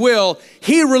his will.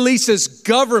 He releases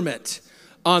government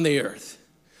on the earth.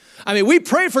 I mean, we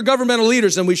pray for governmental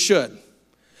leaders than we should.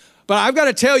 But I've got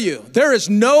to tell you, there is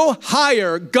no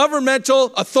higher governmental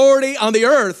authority on the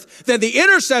earth than the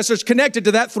intercessors connected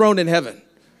to that throne in heaven.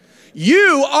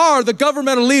 You are the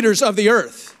governmental leaders of the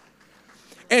earth.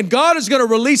 And God is going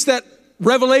to release that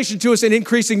revelation to us in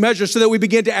increasing measure so that we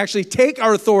begin to actually take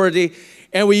our authority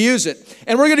and we use it.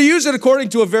 And we're going to use it according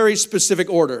to a very specific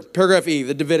order. Paragraph E,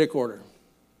 the Davidic order.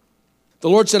 The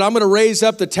Lord said, I'm going to raise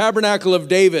up the tabernacle of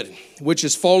David, which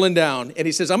has fallen down. And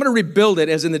he says, I'm going to rebuild it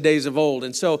as in the days of old.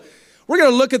 And so we're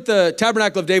going to look at the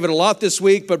tabernacle of David a lot this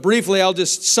week, but briefly I'll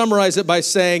just summarize it by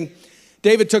saying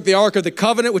David took the Ark of the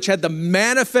Covenant, which had the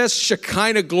manifest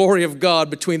Shekinah glory of God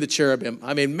between the cherubim.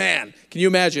 I mean, man, can you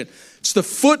imagine? It's the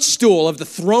footstool of the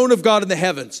throne of God in the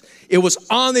heavens. It was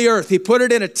on the earth. He put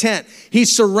it in a tent. He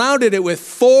surrounded it with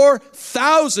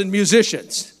 4,000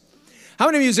 musicians. How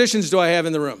many musicians do I have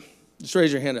in the room? Just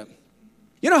raise your hand up.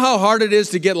 You know how hard it is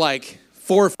to get like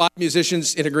 4 or 5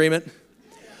 musicians in agreement?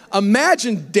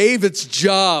 Imagine David's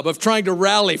job of trying to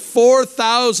rally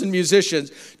 4,000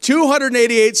 musicians,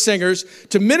 288 singers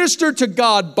to minister to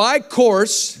God by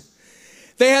course.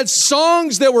 They had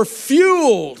songs that were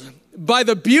fueled by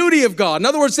the beauty of God. In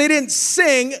other words, they didn't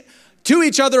sing to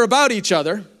each other about each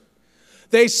other.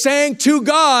 They sang to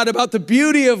God about the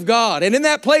beauty of God. And in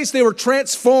that place, they were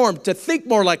transformed to think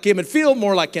more like him and feel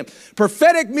more like him.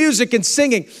 Prophetic music and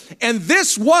singing. And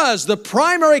this was the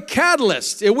primary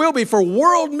catalyst. It will be for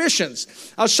world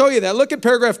missions. I'll show you that. Look at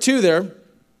paragraph 2 there.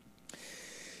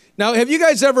 Now, have you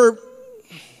guys ever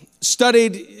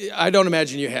studied, I don't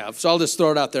imagine you have, so I'll just throw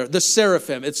it out there, the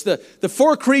seraphim. It's the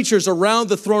 4 creatures around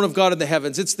the throne of God in the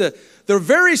heavens. They're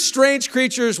very strange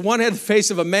creatures. One had the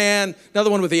face of a man, another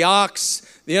one with the ox,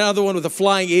 the other one with a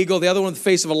flying eagle, the other one with the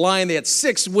face of a lion. They had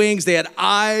 6 wings. They had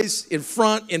eyes in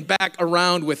front, in back,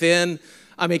 around, within.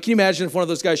 I mean, can you imagine if one of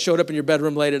those guys showed up in your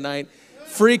bedroom late at night?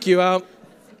 Freak you out.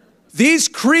 These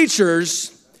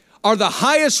creatures are the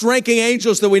highest ranking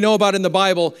angels that we know about in the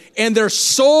Bible, and their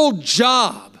sole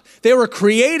job, they were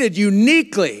created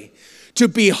uniquely to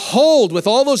behold, with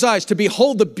all those eyes, to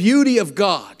behold the beauty of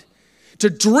God, to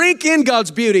drink in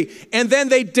God's beauty, and then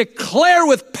they declare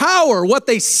with power what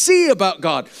they see about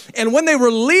God. And when they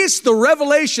release the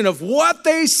revelation of what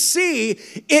they see,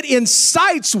 it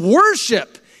incites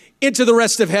worship into the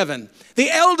rest of heaven.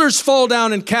 The elders fall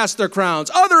down and cast their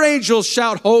crowns. Other angels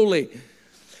shout, holy.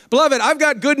 Beloved, I've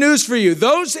got good news for you.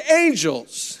 Those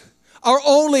angels are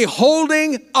only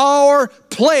holding our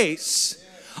place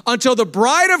until the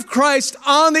bride of Christ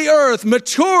on the earth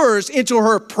matures into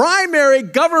her primary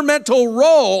governmental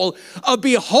role of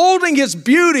beholding his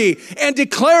beauty and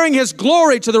declaring his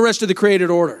glory to the rest of the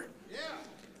created order.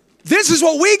 This is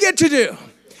what we get to do.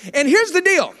 And here's the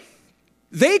deal.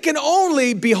 They can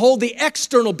only behold the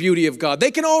external beauty of God.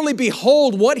 They can only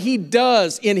behold what he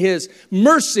does in his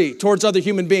mercy towards other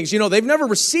human beings. You know, they've never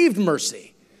received mercy.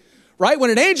 Right?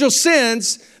 When an angel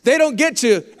sins, they don't get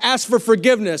to ask for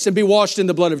forgiveness and be washed in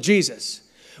the blood of Jesus.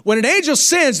 When an angel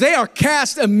sins, they are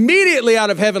cast immediately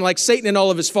out of heaven like Satan and all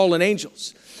of his fallen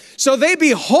angels. So they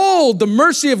behold the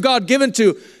mercy of God given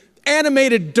to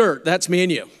animated dirt. That's me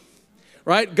and you.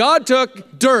 Right? God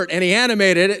took dirt and he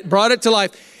animated it, brought it to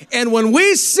life. And when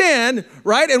we sin,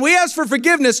 right, and we ask for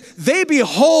forgiveness, they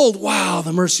behold, wow,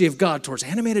 the mercy of God towards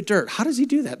animated dirt. How does he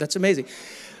do that? That's amazing.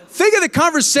 Think of the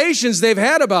conversations they've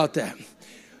had about that.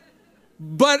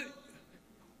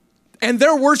 And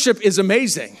their worship is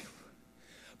amazing.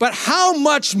 But how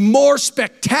much more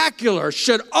spectacular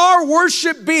should our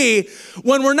worship be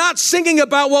when we're not singing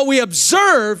about what we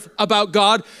observe about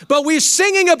God, but we're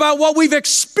singing about what we've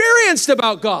experienced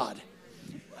about God?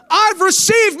 I've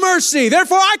received mercy,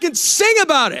 therefore I can sing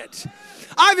about it.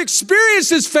 I've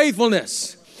experienced His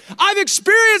faithfulness. I've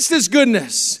experienced His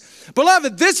goodness.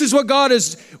 Beloved, this is what God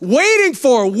is waiting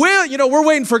for. We're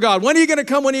waiting for God. When are you going to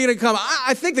come? When are you going to come?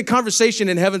 I think the conversation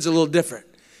in heaven's a little different.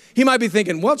 He might be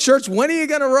thinking, well, church, when are you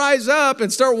going to rise up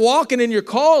and start walking in your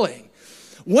calling?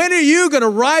 When are you going to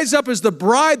rise up as the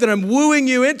bride that I'm wooing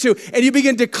you into, and you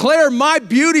begin to declare my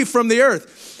beauty from the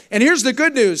earth? And here's the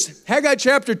good news. Haggai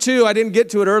chapter 2, I didn't get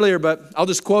to it earlier, but I'll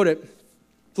just quote it.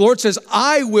 The Lord says,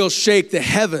 I will shake the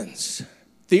heavens,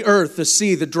 the earth, the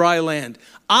sea, the dry land.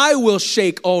 I will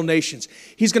shake all nations.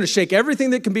 He's going to shake everything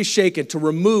that can be shaken to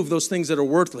remove those things that are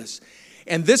worthless.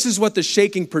 And this is what the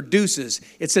shaking produces.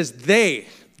 It says they,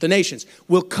 the nations,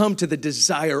 will come to the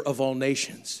desire of all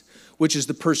nations, which is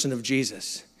the person of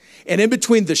Jesus. And in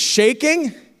between the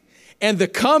shaking and the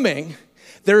coming,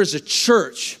 there is a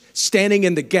church standing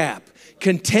in the gap,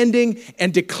 contending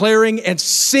and declaring and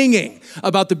singing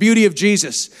about the beauty of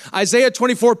Jesus. Isaiah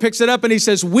 24 picks it up and he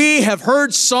says, we have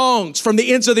heard songs from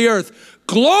the ends of the earth.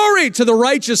 Glory to the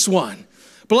righteous one.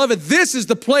 Beloved, this is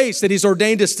the place that He's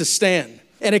ordained us to stand.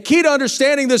 And a key to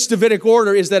understanding this Davidic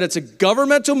order is that it's a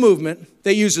governmental movement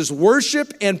that uses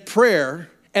worship and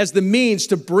prayer as the means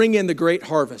to bring in the great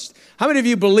harvest. How many of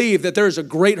you believe that there is a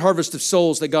great harvest of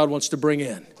souls that God wants to bring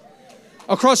in?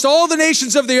 Across all the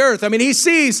nations of the earth. I mean, He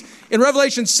sees in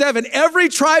Revelation 7, every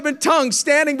tribe and tongue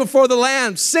standing before the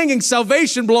Lamb, singing,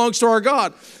 salvation belongs to our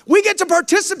God. We get to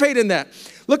participate in that.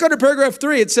 Look under paragraph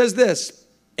 3, it says this,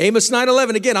 Amos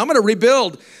 9:11. Again, I'm going to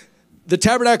rebuild the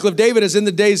tabernacle of David as in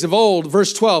the days of old.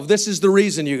 Verse 12, this is the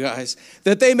reason, you guys,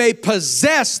 that they may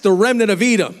possess the remnant of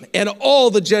Edom and all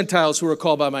the Gentiles who are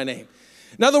called by my name.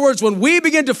 In other words, when we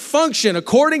begin to function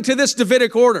according to this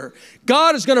Davidic order,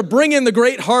 God is going to bring in the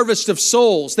great harvest of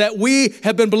souls that we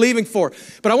have been believing for.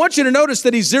 But I want you to notice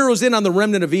that He zeroes in on the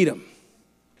remnant of Edom.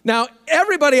 Now,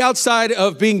 everybody outside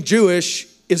of being Jewish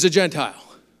is a Gentile,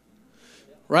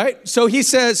 right? So He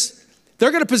says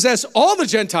they're going to possess all the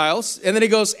Gentiles, and then He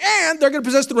goes, and they're going to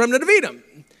possess the remnant of Edom.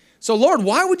 So Lord,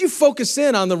 why would you focus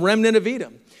in on the remnant of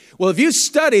Edom? Well, if you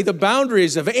study the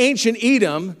boundaries of ancient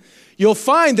Edom, you'll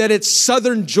find that it's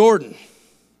southern Jordan.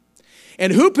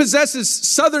 And who possesses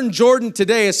southern Jordan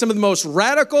today is some of the most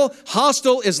radical,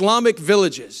 hostile Islamic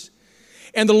villages.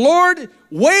 And the Lord,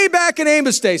 way back in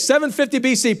Amos Day, 750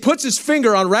 BC, puts His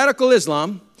finger on radical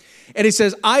Islam, and He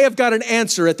says, I have got an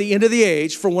answer at the end of the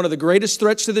age for one of the greatest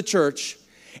threats to the church,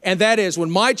 and that is when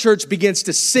my church begins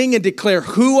to sing and declare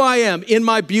who I am in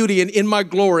my beauty and in my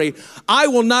glory, I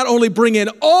will not only bring in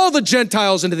all the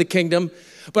Gentiles into the kingdom,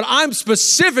 but I'm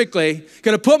specifically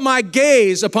going to put my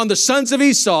gaze upon the sons of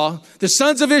Esau, the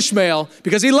sons of Ishmael,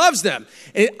 because He loves them.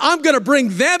 And I'm going to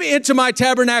bring them into my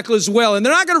tabernacle as well. And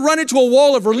they're not going to run into a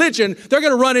wall of religion. They're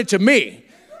going to run into me.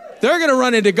 They're going to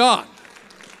run into God.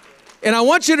 And I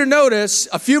want you to notice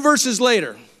a few verses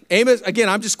later, Amos, again,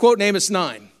 I'm just quoting Amos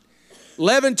 9.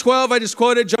 11, 12, I just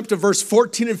quoted, jump to verse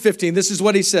 14 and 15. This is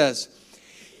what he says.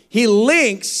 He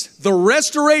links the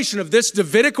restoration of this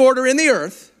Davidic order in the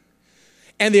earth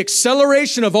and the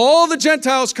acceleration of all the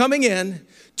Gentiles coming in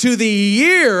to the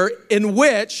year in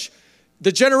which,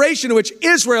 the generation in which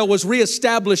Israel was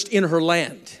reestablished in her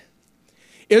land.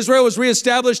 Israel was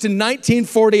reestablished in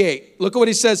 1948. Look at what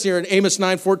he says here in Amos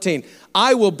 9:14.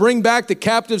 I will bring back the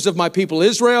captives of my people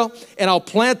Israel, and I'll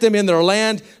plant them in their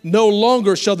land. No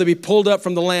longer shall they be pulled up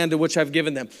from the land to which I've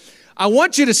given them. I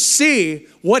want you to see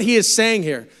what he is saying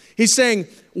here. He's saying,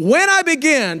 when I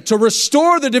begin to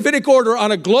restore the Davidic order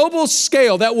on a global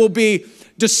scale that will be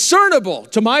discernible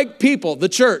to my people, the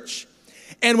church,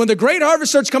 and when the great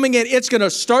harvest starts coming in, it's going to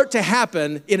start to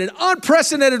happen in an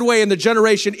unprecedented way in the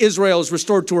generation Israel is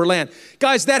restored to her land.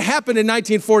 Guys, that happened in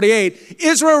 1948.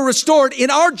 Israel restored in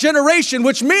our generation,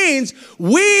 which means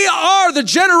we are the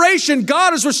generation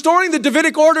God is restoring the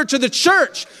Davidic order to the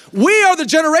church. We are the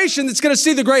generation that's going to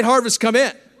see the great harvest come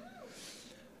in.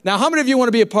 Now, how many of you want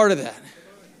to be a part of that?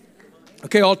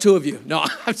 Okay, all two of you. No,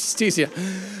 I'm just teasing you.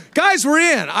 Guys, we're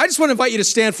in. I just want to invite you to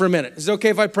stand for a minute. Is it okay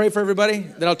if I pray for everybody?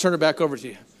 Then I'll turn it back over to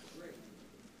you.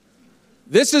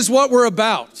 This is what we're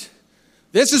about.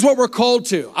 This is what we're called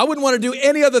to. I wouldn't want to do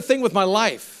any other thing with my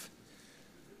life.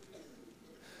 I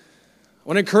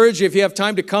want to encourage you, if you have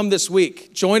time to come this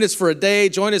week, join us for a day,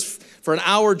 join us for an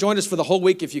hour, join us for the whole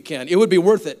week if you can. It would be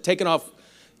worth it, taking off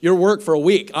your work for a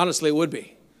week. Honestly, it would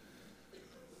be.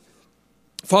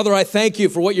 Father, I thank you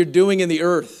for what you're doing in the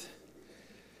earth.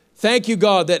 Thank you,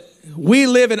 God, that we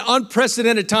live in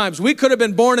unprecedented times. We could have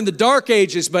been born in the dark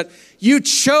ages, but you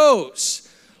chose,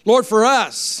 Lord, for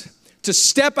us to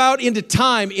step out into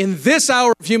time in this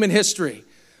hour of human history.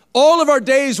 All of our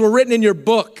days were written in your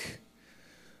book.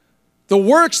 The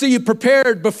works that you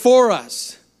prepared before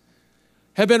us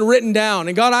have been written down.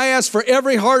 And God, I ask for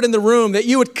every heart in the room that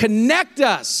you would connect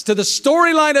us to the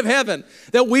storyline of heaven,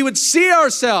 that we would see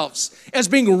ourselves as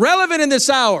being relevant in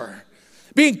this hour,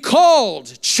 being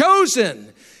called,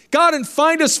 chosen, God, and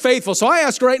find us faithful. So I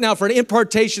ask right now for an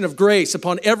impartation of grace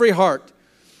upon every heart.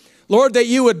 Lord, that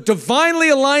you would divinely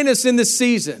align us in this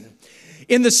season.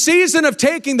 In the season of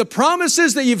taking the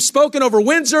promises that you've spoken over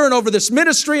Windsor and over this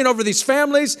ministry and over these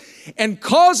families and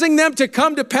causing them to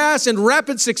come to pass in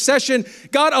rapid succession,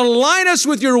 God, align us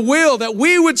with your will that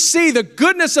we would see the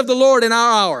goodness of the Lord in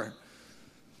our hour.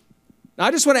 Now,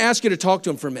 I just want to ask you to talk to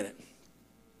him for a minute.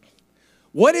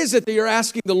 What is it that you're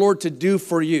asking the Lord to do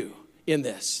for you in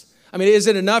this? I mean, is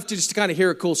it enough to just kind of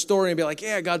hear a cool story and be like,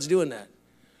 yeah, God's doing that?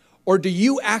 Or do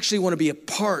you actually want to be a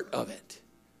part of it?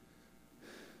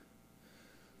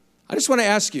 I just want to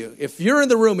ask you, if you're in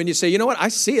the room and you say, you know what, I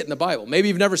see it in the Bible. Maybe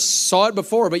you've never saw it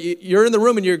before, but you're in the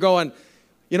room and you're going,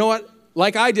 you know what,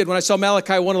 like I did when I saw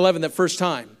Malachi 1:11 that first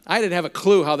time. I didn't have a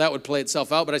clue how that would play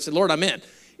itself out, but I said, Lord, I'm in.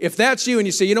 If that's you and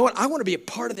you say, you know what, I want to be a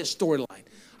part of this storyline,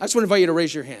 I just want to invite you to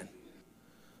raise your hand.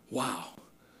 Wow.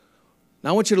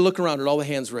 Now I want you to look around at all the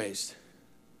hands raised.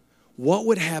 What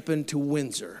would happen to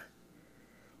Windsor?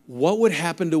 What would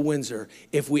happen to Windsor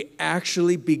if we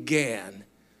actually began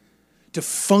to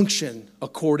function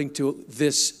according to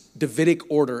this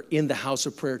Davidic order in the house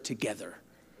of prayer together?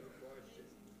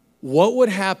 What would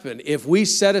happen if we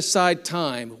set aside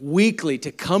time weekly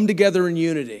to come together in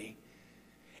unity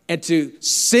and to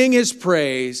sing his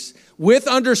praise with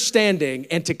understanding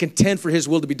and to contend for his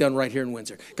will to be done right here in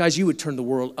Windsor? Guys, you would turn the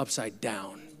world upside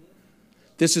down.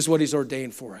 This is what he's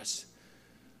ordained for us.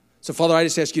 So, Father, I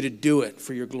just ask you to do it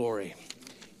for your glory.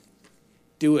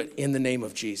 Do it in the name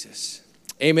of Jesus.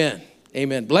 Amen.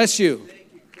 Amen. Bless you.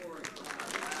 Thank you, Corey.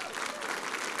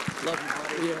 Love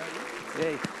you, buddy. Yeah.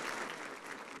 Hey.